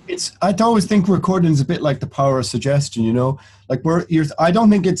 I always think recording is a bit like the power of suggestion, like I don't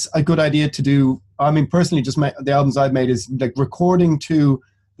think it's a good idea to do. I mean, personally, just the albums I've made is like recording to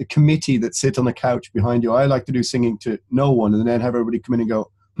the committee that sit on the couch behind you. I like to do singing to no one, and then have everybody come in and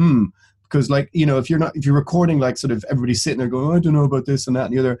go, because like, if you're recording like sort of everybody sitting there going, I don't know about this and that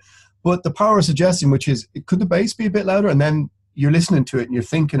and the other. But the power of suggestion, which is, could the bass be a bit louder? And then you're listening to it and you're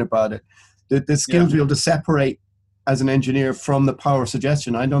thinking about it. The skill to be able to separate as an engineer from the power of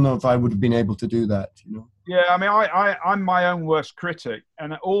suggestion. I don't know if I would have been able to do that, Yeah, I mean, I'm my own worst critic.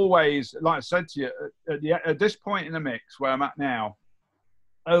 And always, like I said to you, at this point in the mix where I'm at now,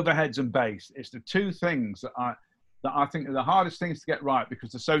 overheads and bass, it's the 2 things that I think are the hardest things to get right,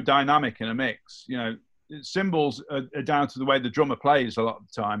 because they're so dynamic in a mix. Cymbals are down to the way the drummer plays a lot of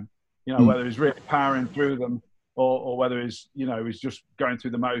the time. Whether he's really powering through them or whether he's just going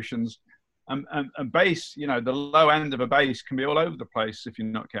through the motions. And bass, the low end of a bass can be all over the place if you're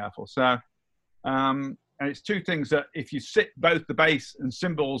not careful. So, and it's 2 things that if you sit both the bass and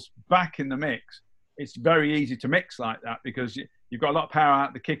cymbals back in the mix, it's very easy to mix like that, because you've got a lot of power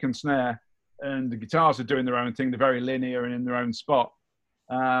out the kick and snare, and the guitars are doing their own thing. They're very linear and in their own spot.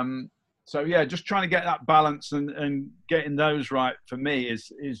 So yeah, just trying to get that balance and getting those right for me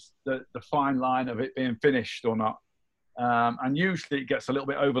is the fine line of it being finished or not. And usually it gets a little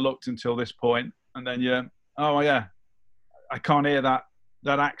bit overlooked until this point, and then I can't hear that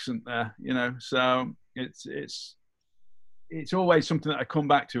accent there, So it's always something that I come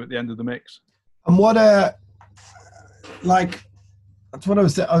back to at the end of the mix. And what like that's what I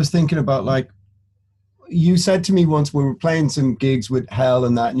was thinking about. Like, you said to me once, we were playing some gigs with Hell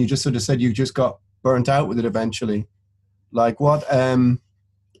and that, and you just sort of said you just got burnt out with it eventually. Like, what?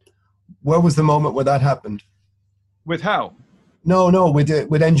 Where was the moment where that happened? With Hell? No,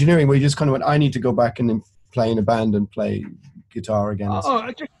 with engineering, where you just kind of went, I need to go back and then play in a band and play guitar again.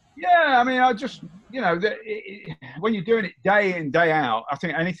 I when you're doing it day in, day out, I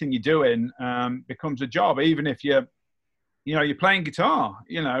think anything you're doing becomes a job. Even if you're playing guitar,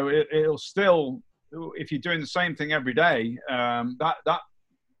 it'll still, if you're doing the same thing every day,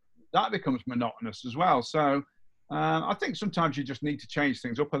 that becomes monotonous as well. So I think sometimes you just need to change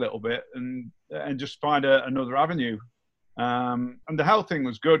things up a little bit and just find another avenue. And the Hell thing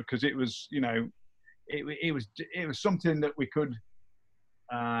was good because it was, it was something that we could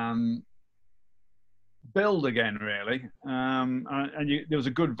build again, really. There was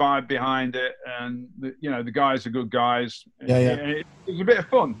a good vibe behind it, and the guys are good guys. Yeah. It was a bit of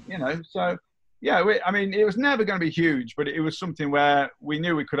fun, So yeah, it was never going to be huge, but it was something where we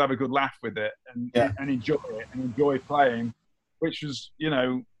knew we could have a good laugh with it and enjoy it and enjoy playing, which was,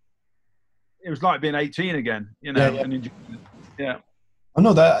 it was like being 18 again, And enjoy it. Yeah. I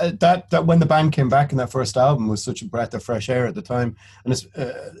know that when the band came back in that first album was such a breath of fresh air at the time, and it's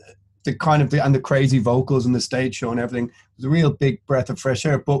the crazy vocals and the stage show and everything was a real big breath of fresh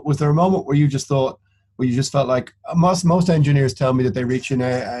air. But was there a moment where you just felt like most engineers tell me that they reach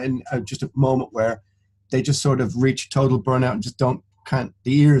in just a moment where they just sort of reach total burnout and just the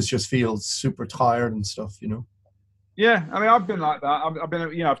ears just feel super tired and stuff, Yeah, I've been like that.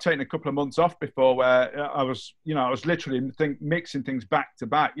 I've taken a couple of months off before where I was literally mixing things back to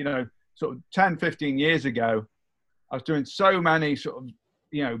back. Sort of 10, 15 years ago, I was doing so many sort of,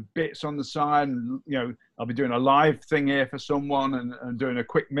 bits on the side, and, I'll be doing a live thing here for someone and doing a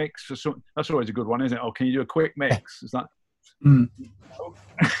quick mix for some. That's always a good one, isn't it? Oh, can you do a quick mix? Is that?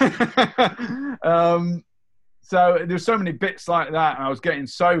 So there's so many bits like that, and I was getting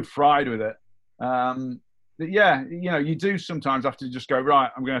so fried with it. You do sometimes have to just go,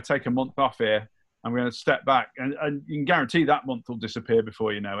 right, I'm going to take a month off here. I'm going to step back, and you can guarantee that month will disappear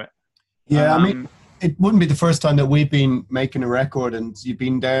before you know it. Yeah, it wouldn't be the first time that we've been making a record and you've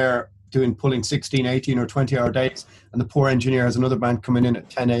been there pulling 16, 18 or 20-hour days, and the poor engineer has another band coming in at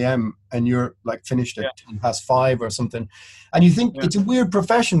 10 a.m. and you're like finished at 5:10 or something. And you think it's a weird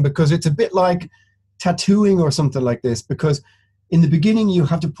profession because it's a bit like tattooing or something like this, because in the beginning you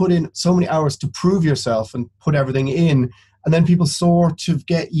have to put in so many hours to prove yourself and put everything in, and then people sort of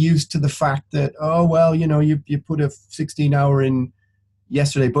get used to the fact that, oh, well, you put a 16-hour in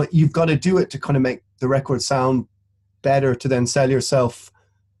yesterday, but you've got to do it to kind of make the record sound better to then sell yourself,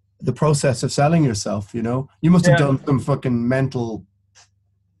 the process of selling yourself, You must have done some fucking mental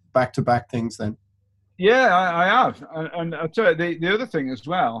back-to-back things then. Yeah, I have. And I'll tell you, the other thing as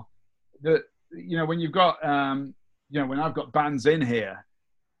well, that, when you've got, when I've got bands in here,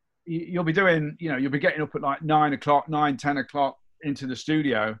 you'll be doing, you'll be getting up at like 9 o'clock, 9, 10 o'clock into the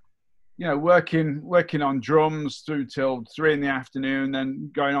studio, working on drums through till 3 in the afternoon, then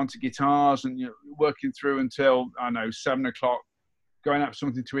going on to guitars and working through until 7 o'clock, going out for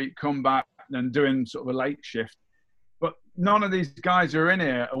something to eat, come back, and doing sort of a late shift. But none of these guys who are in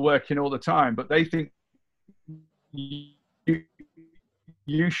here are working all the time, but they think you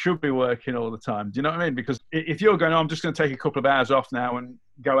should be working all the time. Do you know what I mean? Because if you're going, I'm just going to take a couple of hours off now and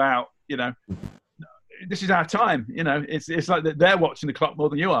go out, this is our time, it's like they're watching the clock more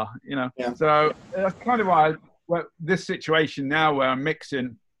than you are, Yeah. So that's kind of why this situation now where I'm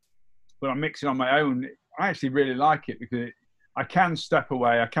mixing on my own, I actually really like it because I can step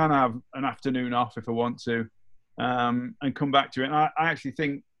away. I can have an afternoon off if I want to, and come back to it. And I actually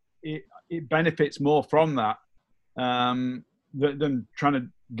think it benefits more from that than trying to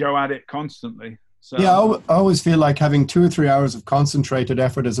go at it constantly. So, yeah, I always feel like having 2 or 3 hours of concentrated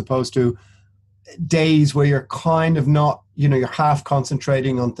effort as opposed to days where you're kind of not, you're half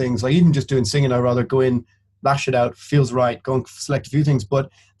concentrating on things. Like even just doing singing, I'd rather go in, lash it out, feels right, go and select a few things. But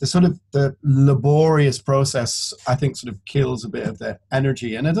the sort of the laborious process, I think, sort of kills a bit of the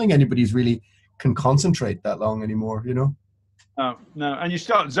energy. And I don't think anybody's really can concentrate that long anymore, No. And you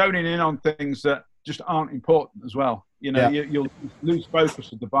start zoning in on things that just aren't important as well. You'll lose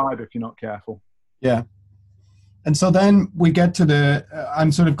focus of the vibe if you're not careful. Yeah. And so then we get to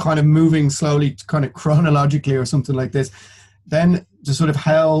I'm sort of kind of moving slowly, kind of chronologically or something like this. Then the sort of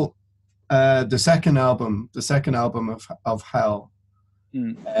Hell, the second album of Hell.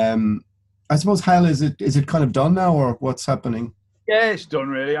 I suppose Hell, is it kind of done now, or what's happening? Yeah, it's done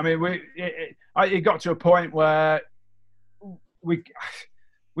really. It got to a point where we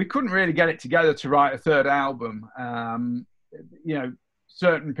couldn't really get it together to write a third album.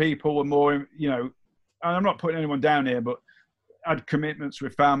 Certain people were more, and I'm not putting anyone down here, but had commitments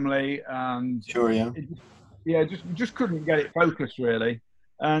with family, and sure, yeah, just couldn't get it focused really.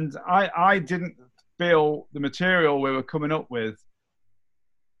 And I didn't feel the material we were coming up with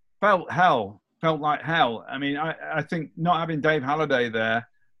felt like hell. I think not having Dave Halliday there,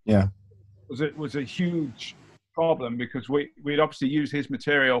 was a huge problem, because we'd obviously used his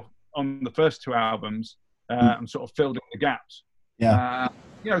material on the first two albums and sort of filled in the gaps. Yeah.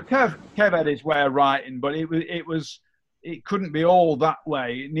 Kev had his way of writing, but it couldn't be all that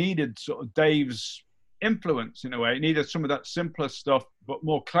way. It needed sort of Dave's influence in a way. It needed some of that simpler stuff, but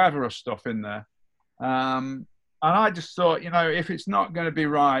more cleverer stuff in there. And I just thought, if it's not going to be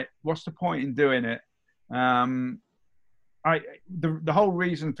right, what's the point in doing it? The whole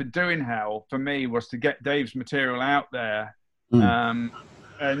reason for doing Hell for me was to get Dave's material out there, and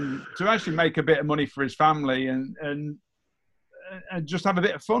to actually make a bit of money for his family, and just have a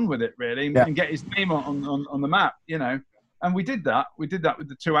bit of fun with it, really, and get his name on the map, And we did that. We did that with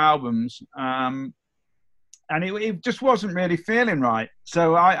the two albums, and it just wasn't really feeling right.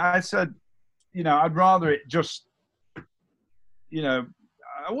 So I said, I'd rather it just, I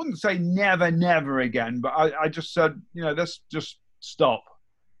wouldn't say never again, but I just said, let's just stop.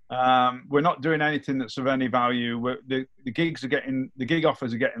 We're not doing anything that's of any value. The gig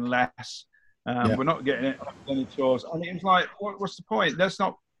offers are getting less. We're not getting any tours. And it was like, what's the point? Let's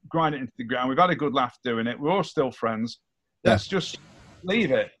not grind it into the ground. We've had a good laugh doing it. We're all still friends. Let's just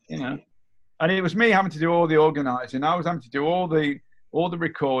leave it, And it was me having to do all the organising. I was having to do all the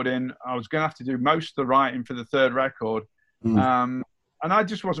recording. I was going to have to do most of the writing for the third record. And I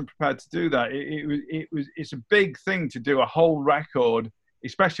just wasn't prepared to do that. It's a big thing to do a whole record,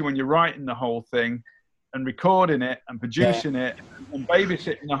 especially when you're writing the whole thing and recording it and producing it and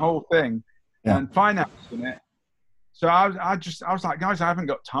babysitting the whole thing and financing it. So I was like, guys, I haven't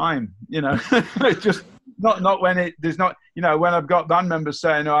got time, It's just not when there's not, when I've got band members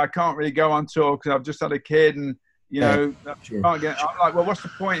saying, I can't really go on tour because I've just had a kid and, can't get, I'm like, well, what's the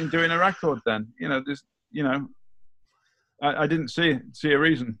point in doing a record then? I didn't see a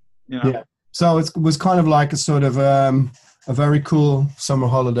reason, Yeah. So it was kind of like a sort of a very cool summer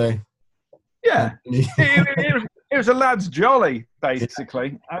holiday. Yeah. it was a lad's jolly,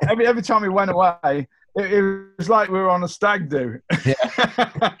 basically. Every time we went away, it was like we were on a stag do.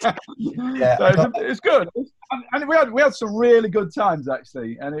 Yeah. So it's good. And we had some really good times,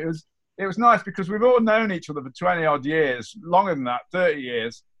 actually. And it was nice because we've all known each other for 20 odd years, longer than that, 30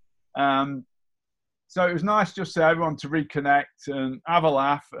 years. So it was nice just for everyone to reconnect and have a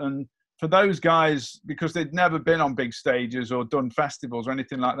laugh. And for those guys, because they'd never been on big stages or done festivals or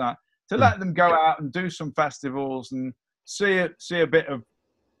anything like that, to let them go out and do some festivals and see a bit of,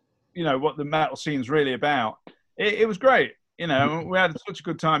 what the metal scene's really about. It was great. We had such a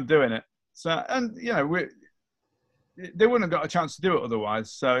good time doing it. So, and, they wouldn't have got a chance to do it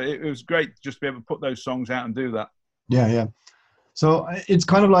otherwise. So it was great just to be able to put those songs out and do that. Yeah. So it's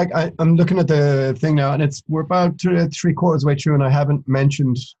kind of like I'm looking at the thing now, and we're about 3/4 way through, and I haven't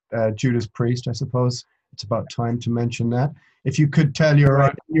mentioned Judas Priest. I suppose it's about time to mention that. If you could tell your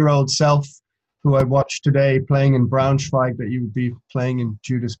 8-year-old self, who I watched today playing in Braunschweig, that you would be playing in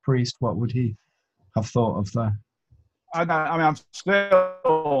Judas Priest, what would he have thought of that? I know. I mean, I'm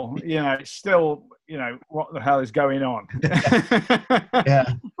still, what the hell is going on?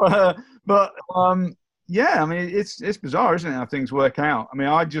 Yeah. but yeah, I mean, it's bizarre, isn't it, how things work out? I mean,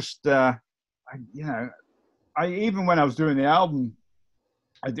 I just, even when I was doing the album,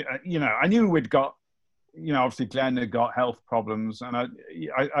 I knew we'd got, obviously Glenn had got health problems, and I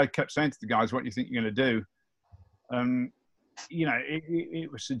kept saying to the guys, what do you think you're going to do? It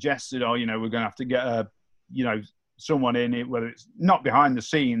was suggested, we're going to have to get someone in it, whether it's not behind the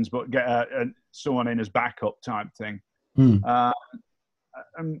scenes, but get someone in as backup type thing.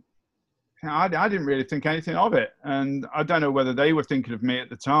 I didn't really think anything of it, and I don't know whether they were thinking of me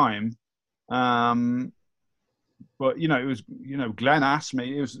at the time. But it was, Glenn asked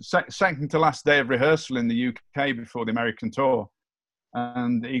me. It was second to last day of rehearsal in the UK before the American tour,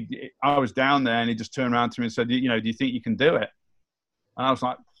 and I was down there, and he just turned around to me and said, do you think you can do it? And I was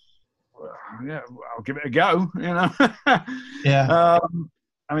like, well, yeah, I'll give it a go. Yeah.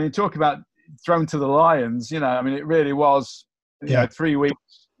 I mean, talk about thrown to the lions. I mean, it really was. 3 weeks.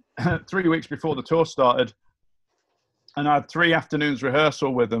 3 weeks before the tour started, and I had 3 afternoons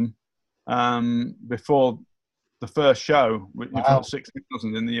rehearsal with them before the first show, which was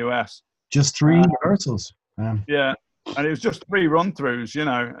 6,000 in the US. Just 3 rehearsals. Yeah, and it was just 3 run-throughs,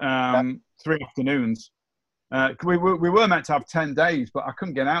 3 afternoons. We were meant to have 10 days, but I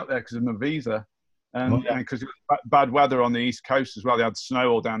couldn't get out there because of my visa, and because it was bad weather on the East Coast as well. They had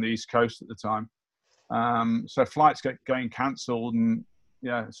snow all down the East Coast at the time, so flights getting cancelled, and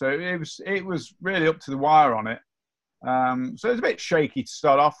so it was really up to the wire on it. So it was a bit shaky to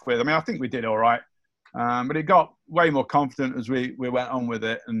start off with. I mean, I think we did all right, but it got way more confident as we went on with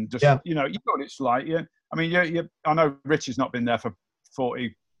it, and just you know what it's like. I mean, I know Richie's not been there for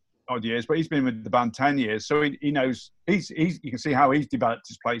 40 odd years, but he's been with the band 10 years, so he knows. You can see how he's developed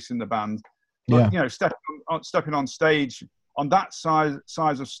his place in the band. But, stepping on stage on that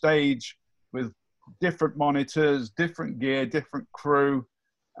size of stage with different monitors, different gear, different crew.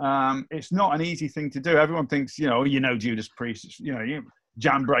 It's not an easy thing to do. Everyone thinks, Judas Priest, you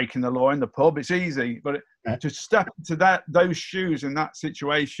jam breaking the law in the pub. It's easy, but to step into those shoes in that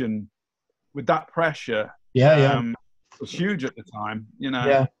situation with that pressure, was huge at the time.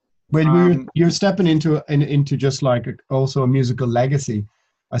 Yeah, well, you're stepping into just like also a musical legacy,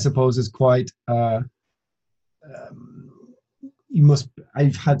 I suppose, is quite. I've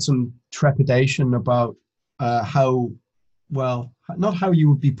had some trepidation about how, well, not how you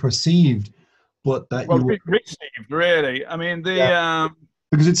would be perceived, but that you would be received, really. I mean,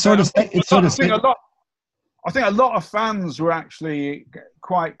 because it's sort of. I think a lot of fans were actually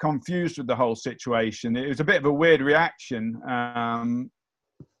quite confused with the whole situation. It was a bit of a weird reaction, and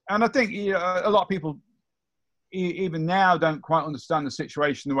I think a lot of people even now don't quite understand the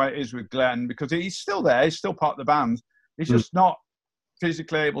situation the way it is with Glenn, because he's still there. He's still part of the band. He's just not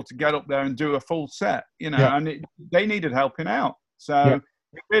physically able to get up there and do a full set, and they needed helping out. So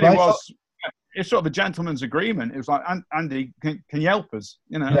it really was. It's sort of a gentleman's agreement. It was like, Andy, can you help us?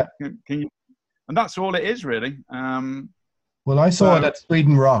 Can you? And that's all it is, really. Well, I saw it at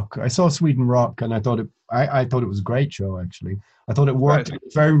Sweden Rock. I saw Sweden Rock, and I thought it was a great show. Actually, I thought it worked. Right. It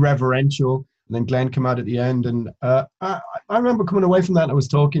was very reverential. And then Glenn came out at the end, and I remember coming away from that. I was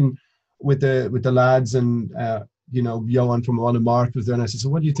talking with the lads, and Johan from On and Mark was there, and I said, "So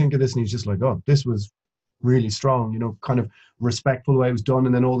what do you think of this?" And he's just like, "Oh, this was really strong. Kind of respectful the way it was done,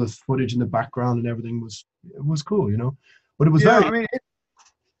 and then all the footage in the background and everything was cool. But it was very." I mean,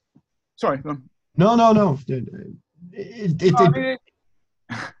 sorry. Go on. No.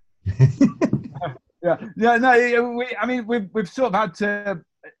 We've sort of had to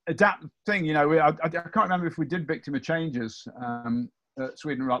adapt the thing. I can't remember if we did Victim of Changes at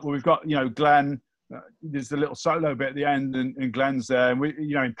Sweden Rock. Well, we've got Glenn. There's the little solo bit at the end, and Glenn's there. And we,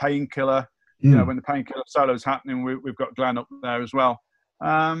 in Painkiller, when the Painkiller solo's happening, we've got Glenn up there as well.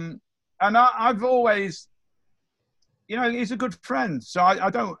 And I've always. He's a good friend, so I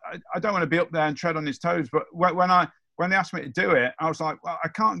don't want to be up there and tread on his toes. But when they asked me to do it, I was like, well, I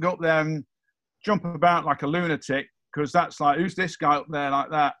can't go up there and jump about like a lunatic, because that's like, who's this guy up there like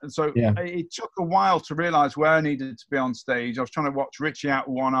that? And so it took a while to realise where I needed to be on stage. I was trying to watch Richie out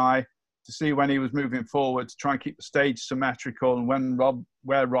of one eye to see when he was moving forward, to try and keep the stage symmetrical, and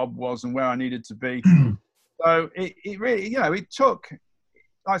where Rob was and where I needed to be. So it really, it took,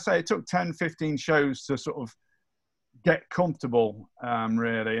 like I say, it took 10, 15 shows to sort of get comfortable,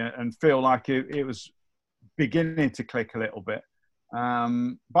 really, and feel like it was beginning to click a little bit.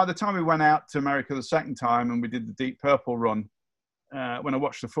 By the time we went out to America the second time and we did the Deep Purple run, when I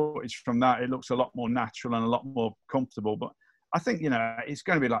watched the footage from that, it looks a lot more natural and a lot more comfortable. But I think, it's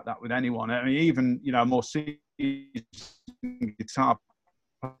going to be like that with anyone. I mean, even, a more seasoned guitar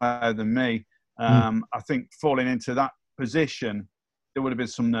player than me, I think falling into that position, there would have been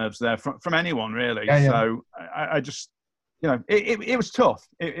some nerves there from anyone, really. So I just, it was tough.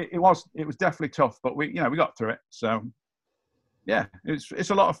 It was definitely tough, but we got through it. So yeah, it's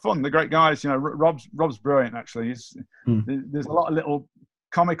a lot of fun. The great guys, Rob's brilliant. Actually, there's a lot of little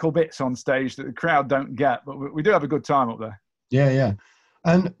comical bits on stage that the crowd don't get, but we do have a good time up there. Yeah.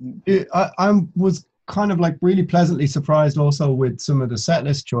 And I was kind of like really pleasantly surprised also with some of the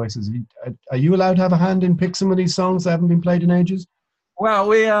setlist choices. Are you allowed to have a hand in pick some of these songs that haven't been played in ages? Well,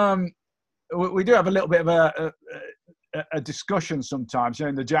 we do have a little bit of a discussion sometimes.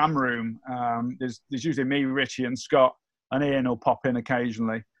 In the jam room, there's usually me, Richie, and Scott, and Ian will pop in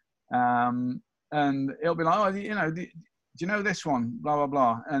occasionally, and it'll be like, oh, do you know this one? Blah blah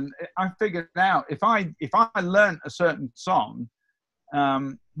blah. And I figured out if I learnt a certain song,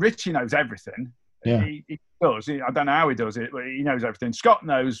 Richie knows everything. Yeah. He does. I don't know how he does it, but he knows everything. Scott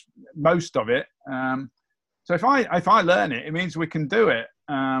knows most of it. So if I learn it, it means we can do it.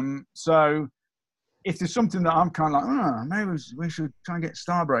 So if there's something that I'm kind of like, maybe we should try and get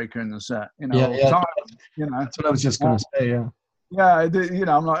Starbreaker in the set, That's what I was just going to say, yeah. Yeah,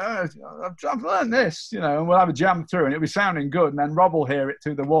 I'm like, I've learned this, and we'll have a jam through, and it'll be sounding good, and then Rob will hear it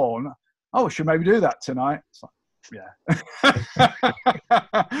through the wall, and, we should maybe do that tonight. It's like, yeah.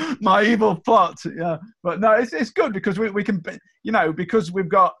 My evil plot, yeah. But no, it's good because we can, because we've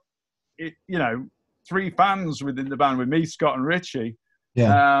got, 3 fans within the band with me, Scott, and Richie.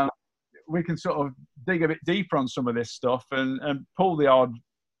 Yeah. We can sort of dig a bit deeper on some of this stuff and pull the odd,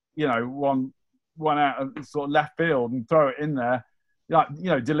 one out of sort of left field and throw it in there, like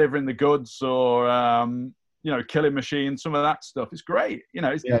delivering the goods or Killing Machine, some of that stuff. It's great,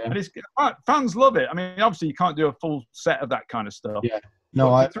 and fans love it. I mean, obviously you can't do a full set of that kind of stuff. Yeah,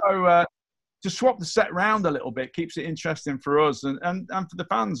 no, to swap the set round a little bit keeps it interesting for us and for the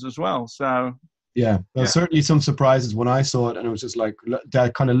fans as well. So certainly some surprises when I saw it, and it was just like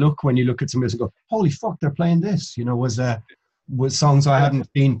that kind of look when you look at somebody and go, "Holy fuck, they're playing this!" Was songs I hadn't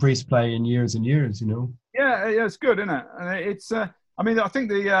seen Priest play in years and years. Yeah, it's good, isn't it? And it's. I think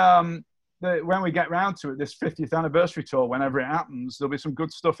the when we get round to it, this 50th anniversary tour, whenever it happens, there'll be some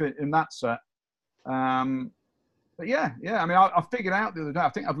good stuff in that set. But yeah. I mean, I figured out the other day. I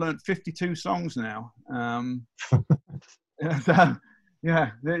think I've learned 52 songs now. There's a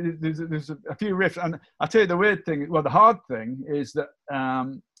few riffs, and I tell you the weird thing. Well, the hard thing is that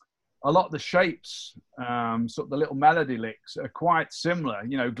a lot of the shapes, sort of the little melody licks, are quite similar.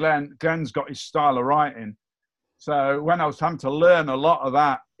 Glenn's got his style of writing. So when I was having to learn a lot of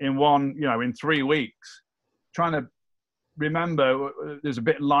that in in 3 weeks, trying to remember there's a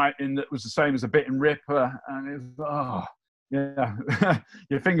bit in Lightning that was the same as a bit in Ripper, and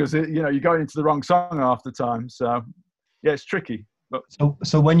your fingers, you're going into the wrong song half the time. So yeah, it's tricky. But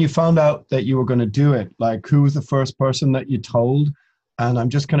so when you found out that you were going to do it, like, who was the first person that you told? And I'm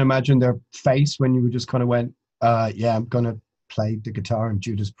just going to imagine their face when you just kind of went, I'm going to play the guitar in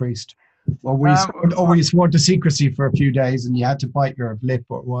Judas Priest. Or were you sworn to secrecy for a few days and you had to bite your lip,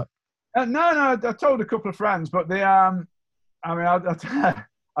 or what? No, I told a couple of friends, but I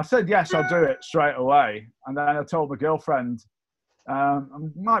said yes, I'll do it straight away. And then I told my girlfriend, I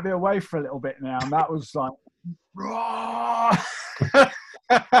might be away for a little bit now. And that was like,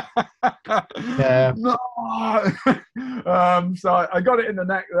 yeah. No. So I got it in the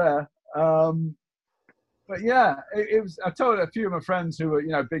neck there. But yeah, it was. I told a few of my friends who were,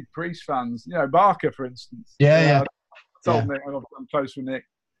 big Priest fans. Barker, for instance. Told Nick, I'm close with Nick.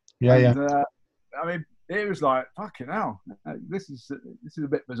 I mean, it was like, fucking hell, this is a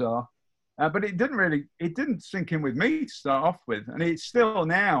bit bizarre. But it didn't sink in with me to start off with, and it's still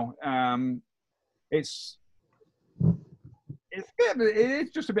now. It's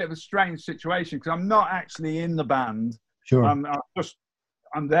just a bit of a strange situation because I'm not actually in the band. Sure.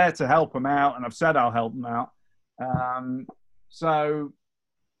 I'm there to help them out, and I've said I'll help them out. So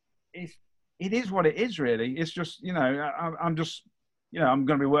it is what it is, really. It's just, I'm just, I'm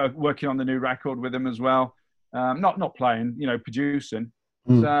going to be working on the new record with them as well. Not playing, producing.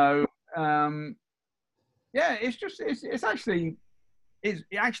 So it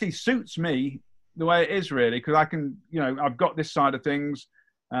actually suits me the way it is, really, because I can, I've got this side of things.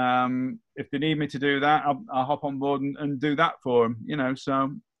 If they need me to do that, I'll hop on board and do that for them.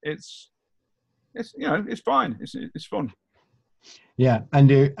 So it's fine. It's fun. Yeah, and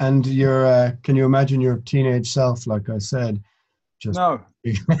you're can you imagine your teenage self? Like I said, just no.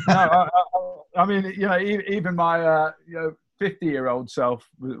 I mean, even my 50-year-old self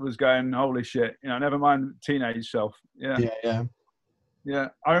was going, holy shit, never mind teenage self. Yeah.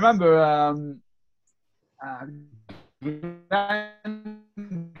 I remember. Getting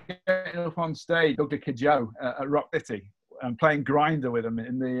up on stage, Dr. Joe at Rock City, and playing Grinder with them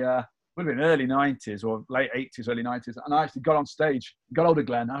in the would have been early 90s or late 80s, early 90s. And I actually got on stage, got hold of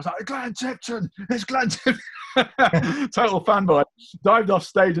Glenn. I was like, Glenn Tipton, it's Glenn Tipton. Total fanboy. Dived off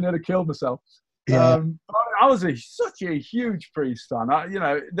stage and nearly killed myself. Yeah. I was such a huge Priest fan.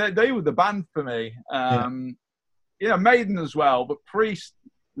 They were the band for me. Maiden as well, but Priest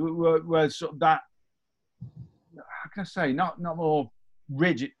were sort of that. How can I say? Not more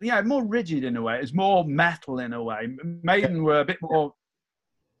rigid. Yeah, more rigid in a way. It's more metal in a way. Maiden were a bit more,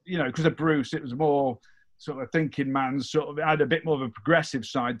 because of Bruce, it was more sort of thinking man's sort of had a bit more of a progressive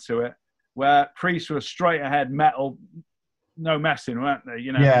side to it. Where Priest were straight ahead metal, no messing, weren't they?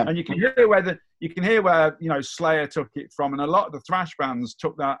 Yeah. And you can hear where Slayer took it from, and a lot of the thrash bands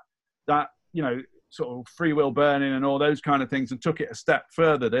took that sort of Free Will Burning and all those kind of things and took it a step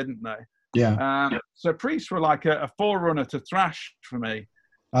further, didn't they? Yeah. So Priest were like a forerunner to thrash for me.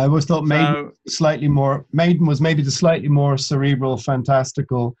 I always thought Maiden was maybe the slightly more cerebral,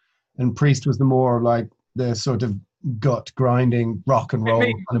 fantastical, and Priest was the more like the sort of gut grinding rock and roll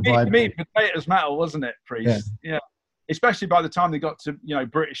kind of vibe. Potatoes metal, wasn't it, Priest? Yeah. Especially by the time they got to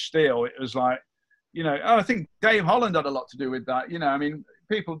British Steel, it was like I think Dave Holland had a lot to do with that. I mean,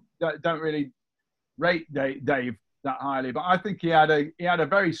 people don't really rate Dave that highly, but I think he had a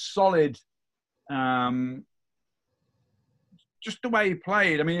very solid. Just the way he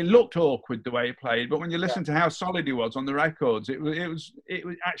played. I mean, it looked awkward the way he played, but when you listen to how solid he was on the records, it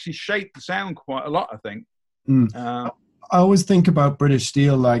actually shaped the sound quite a lot, I think. I always think about British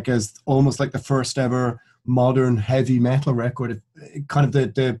Steel like as almost like the first ever modern heavy metal record. Kind of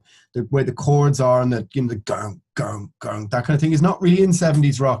the way the chords are and the the gong gong gong, that kind of thing is not really in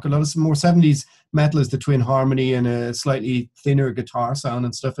 70s rock. A lot of more 70s metal is the twin harmony and a slightly thinner guitar sound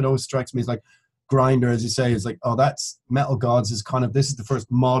and stuff. It always strikes me as like Grinder, as you say, is like, oh, that's Metal Gods is kind of, this is the first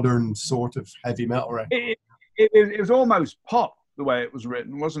modern sort of heavy metal record. It was almost pop the way it was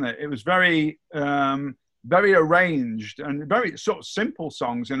written, wasn't it? It was very very arranged and very sort of simple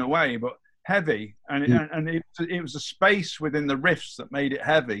songs in a way, but heavy, and it was a space within the riffs that made it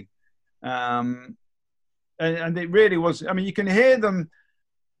heavy, and it really was. I mean, you can hear them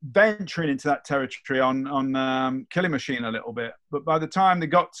venturing into that territory on Killing Machine a little bit, but by the time they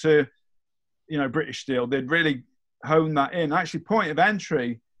got to British Steel, they'd really honed that in. Actually, Point of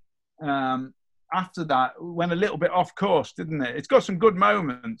Entry after that went a little bit off course, didn't it? It's got some good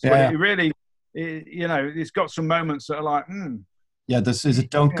moments, but it really, it's got some moments that are like, Yeah, this is it.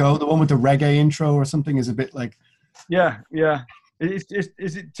 Don't Go, the one with the reggae intro or something, is a bit like. Yeah. Is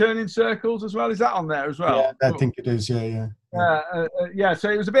it Turning Circles as well? Is that on there as well? Yeah, I think it is. Yeah. So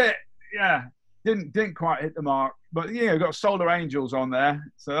it was a bit. Yeah, didn't quite hit the mark, but got Solar Angels on there,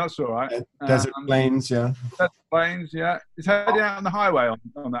 so that's all right. Desert Plains, yeah. Desert Plains, yeah. It's heading out on the highway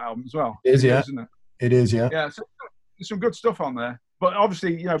on that album as well. It is, yeah. Isn't it? It is, yeah. Yeah, so there's some good stuff on there. But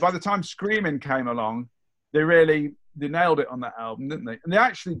obviously, by the time Screaming came along, they nailed it on that album, didn't they? And they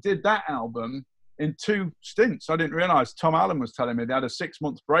actually did that album in 2 stints. I didn't realise. Tom Allen was telling me they had a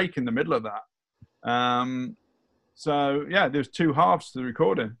 6-month break in the middle of that. So yeah, there's 2 halves to the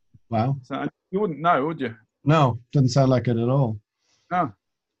recording. Wow. So you wouldn't know, would you? No, doesn't sound like it at all.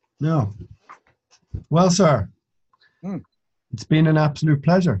 No. Well, sir, it's been an absolute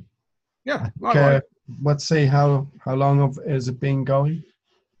pleasure. Yeah. Let's see how long has it been going?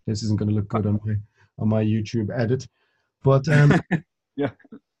 This isn't going to look good on my YouTube edit, but yeah.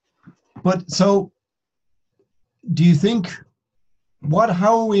 But so, do you think?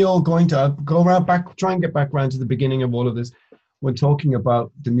 How are we all going to go around back? Try and get back around to the beginning of all of this when talking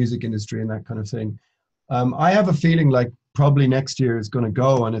about the music industry and that kind of thing. I have a feeling like probably next year is going to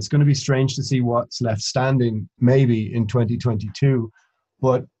go, and it's going to be strange to see what's left standing maybe in 2022.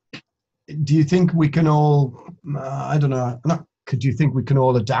 But do you think we can all, I don't know, do you think we can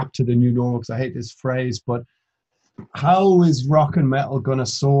all adapt to the new normal? Because I hate this phrase, but how is rock and metal going to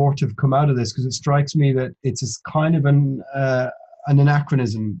sort of come out of this? Because it strikes me that it's kind of an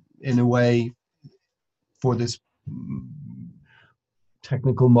anachronism in a way for this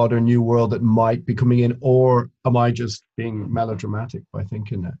technical modern new world that might be coming in, or am I just being melodramatic by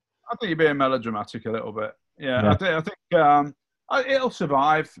thinking that? I think you're being melodramatic a little bit. Yeah. I think it'll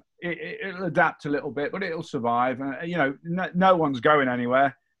survive. It'll adapt a little bit, but it'll survive. No one's going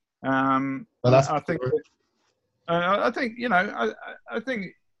anywhere. Well, that's I think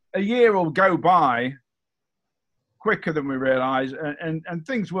a year will go by quicker than we realise, and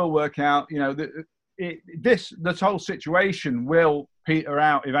things will work out. This whole situation will peter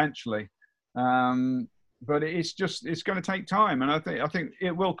out eventually, but it's going to take time, and I think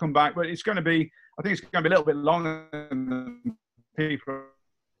it will come back, but it's going to be a little bit longer than people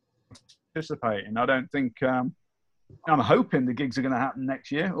anticipating. I don't think. I'm hoping the gigs are going to happen next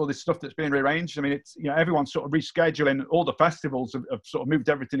year. All this stuff that's being rearranged. I mean, it's everyone's sort of rescheduling. All the festivals have sort of moved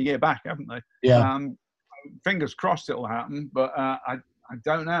everything a year back, haven't they? Yeah. Fingers crossed it'll happen, but I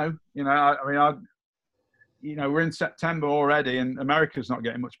don't know. We're in September already, and America's not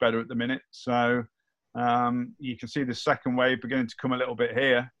getting much better at the minute. So you can see the second wave beginning to come a little bit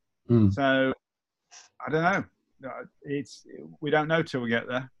here. So I don't know. We don't know till we get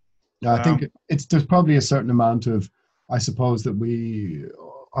there. I think there's probably a certain amount of, I suppose, that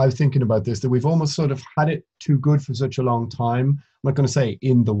I was thinking about this, that we've almost sort of had it too good for such a long time. I'm not going to say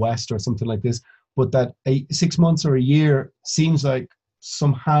in the West or something like this, but that 6 months or a year seems like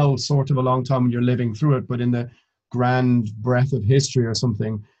somehow sort of a long time when you're living through it, but in the grand breadth of history or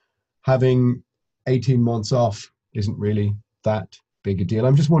something, having 18 months off isn't really that big a deal.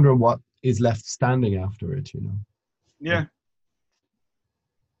 I'm just wondering what is left standing after it, Yeah.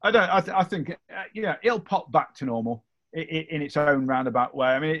 I think it'll pop back to normal in its own roundabout way.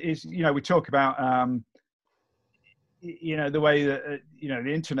 I mean, it's we talk about the way that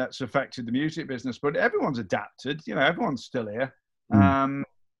the internet's affected the music business, but everyone's adapted. Everyone's still here, and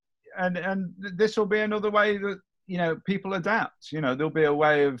this will be another way that people adapt. There'll be a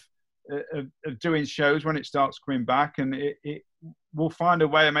way of doing shows when it starts coming back, and it will find a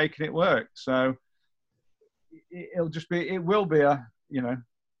way of making it work. So it will be a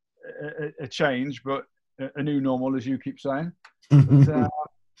change, but a new normal, as you keep saying. But,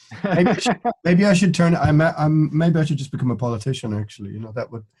 Maybe I should turn. Maybe I should just become a politician. Actually,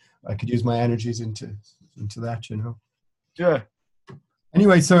 I could use my energies into that. Yeah.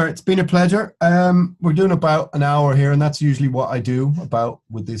 Anyway, sir, it's been a pleasure. We're doing about an hour here, and that's usually what I do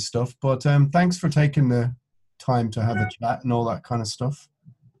with this stuff. But thanks for taking the time to have a chat and all that kind of stuff.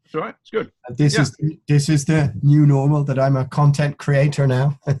 It's all right. It's good. This is the new normal, that I'm a content creator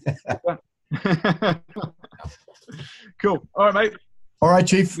now. Cool. All right, mate. All right,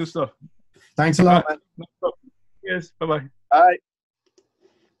 Chief. Good stuff. Thanks a lot, man. Cheers. Bye-bye. Bye.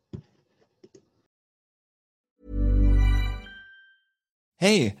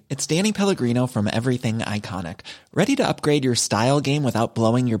 Hey, it's Danny Pellegrino from Everything Iconic. Ready to upgrade your style game without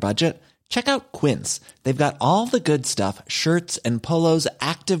blowing your budget? Check out Quince. They've got all the good stuff, shirts and polos,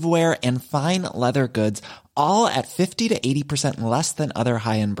 activewear, and fine leather goods, all at 50 to 80% less than other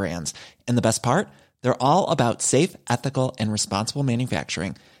high-end brands. And the best part? They're all about safe, ethical, and responsible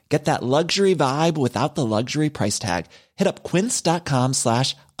manufacturing. Get that luxury vibe without the luxury price tag. Hit up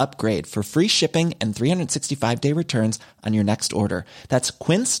quince.com/upgrade for free shipping and 365-day returns on your next order. That's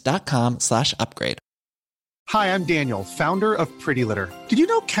quince.com/upgrade. Hi, I'm Daniel, founder of Pretty Litter. Did you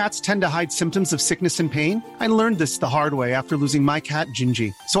know cats tend to hide symptoms of sickness and pain? I learned this the hard way after losing my cat,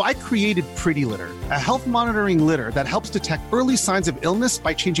 Gingy. So I created Pretty Litter, a health monitoring litter that helps detect early signs of illness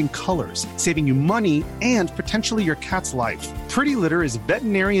by changing colors, saving you money and potentially your cat's life. Pretty Litter is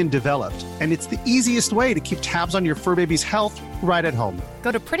veterinarian developed, and it's the easiest way to keep tabs on your fur baby's health right at home.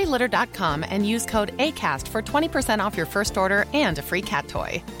 Go to prettylitter.com and use code ACAST for 20% off your first order and a free cat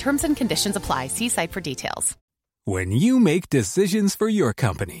toy. Terms and conditions apply. See site for details. When you make decisions for your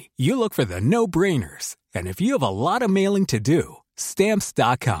company, you look for the no-brainers. And if you have a lot of mailing to do,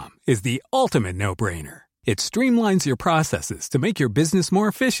 Stamps.com is the ultimate no-brainer. It streamlines your processes to make your business more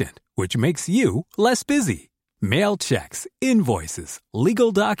efficient, which makes you less busy. Mail checks, invoices,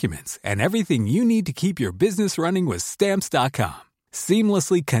 legal documents, and everything you need to keep your business running with Stamps.com.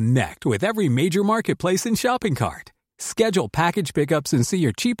 Seamlessly connect with every major marketplace and shopping cart. Schedule package pickups and see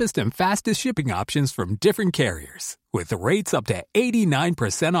your cheapest and fastest shipping options from different carriers, with rates up to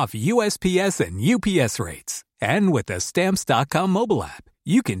 89% off USPS and UPS rates. And with the Stamps.com mobile app,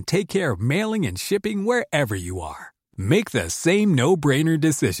 you can take care of mailing and shipping wherever you are. Make the same no-brainer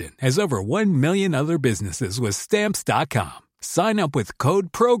decision as over 1 million other businesses with Stamps.com. Sign up with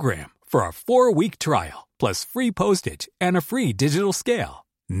code PROGRAM for a 4-week trial, plus free postage and a free digital scale.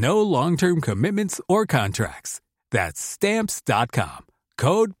 No long-term commitments or contracts. That's Stamps.com.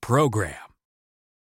 Code PROGRAM.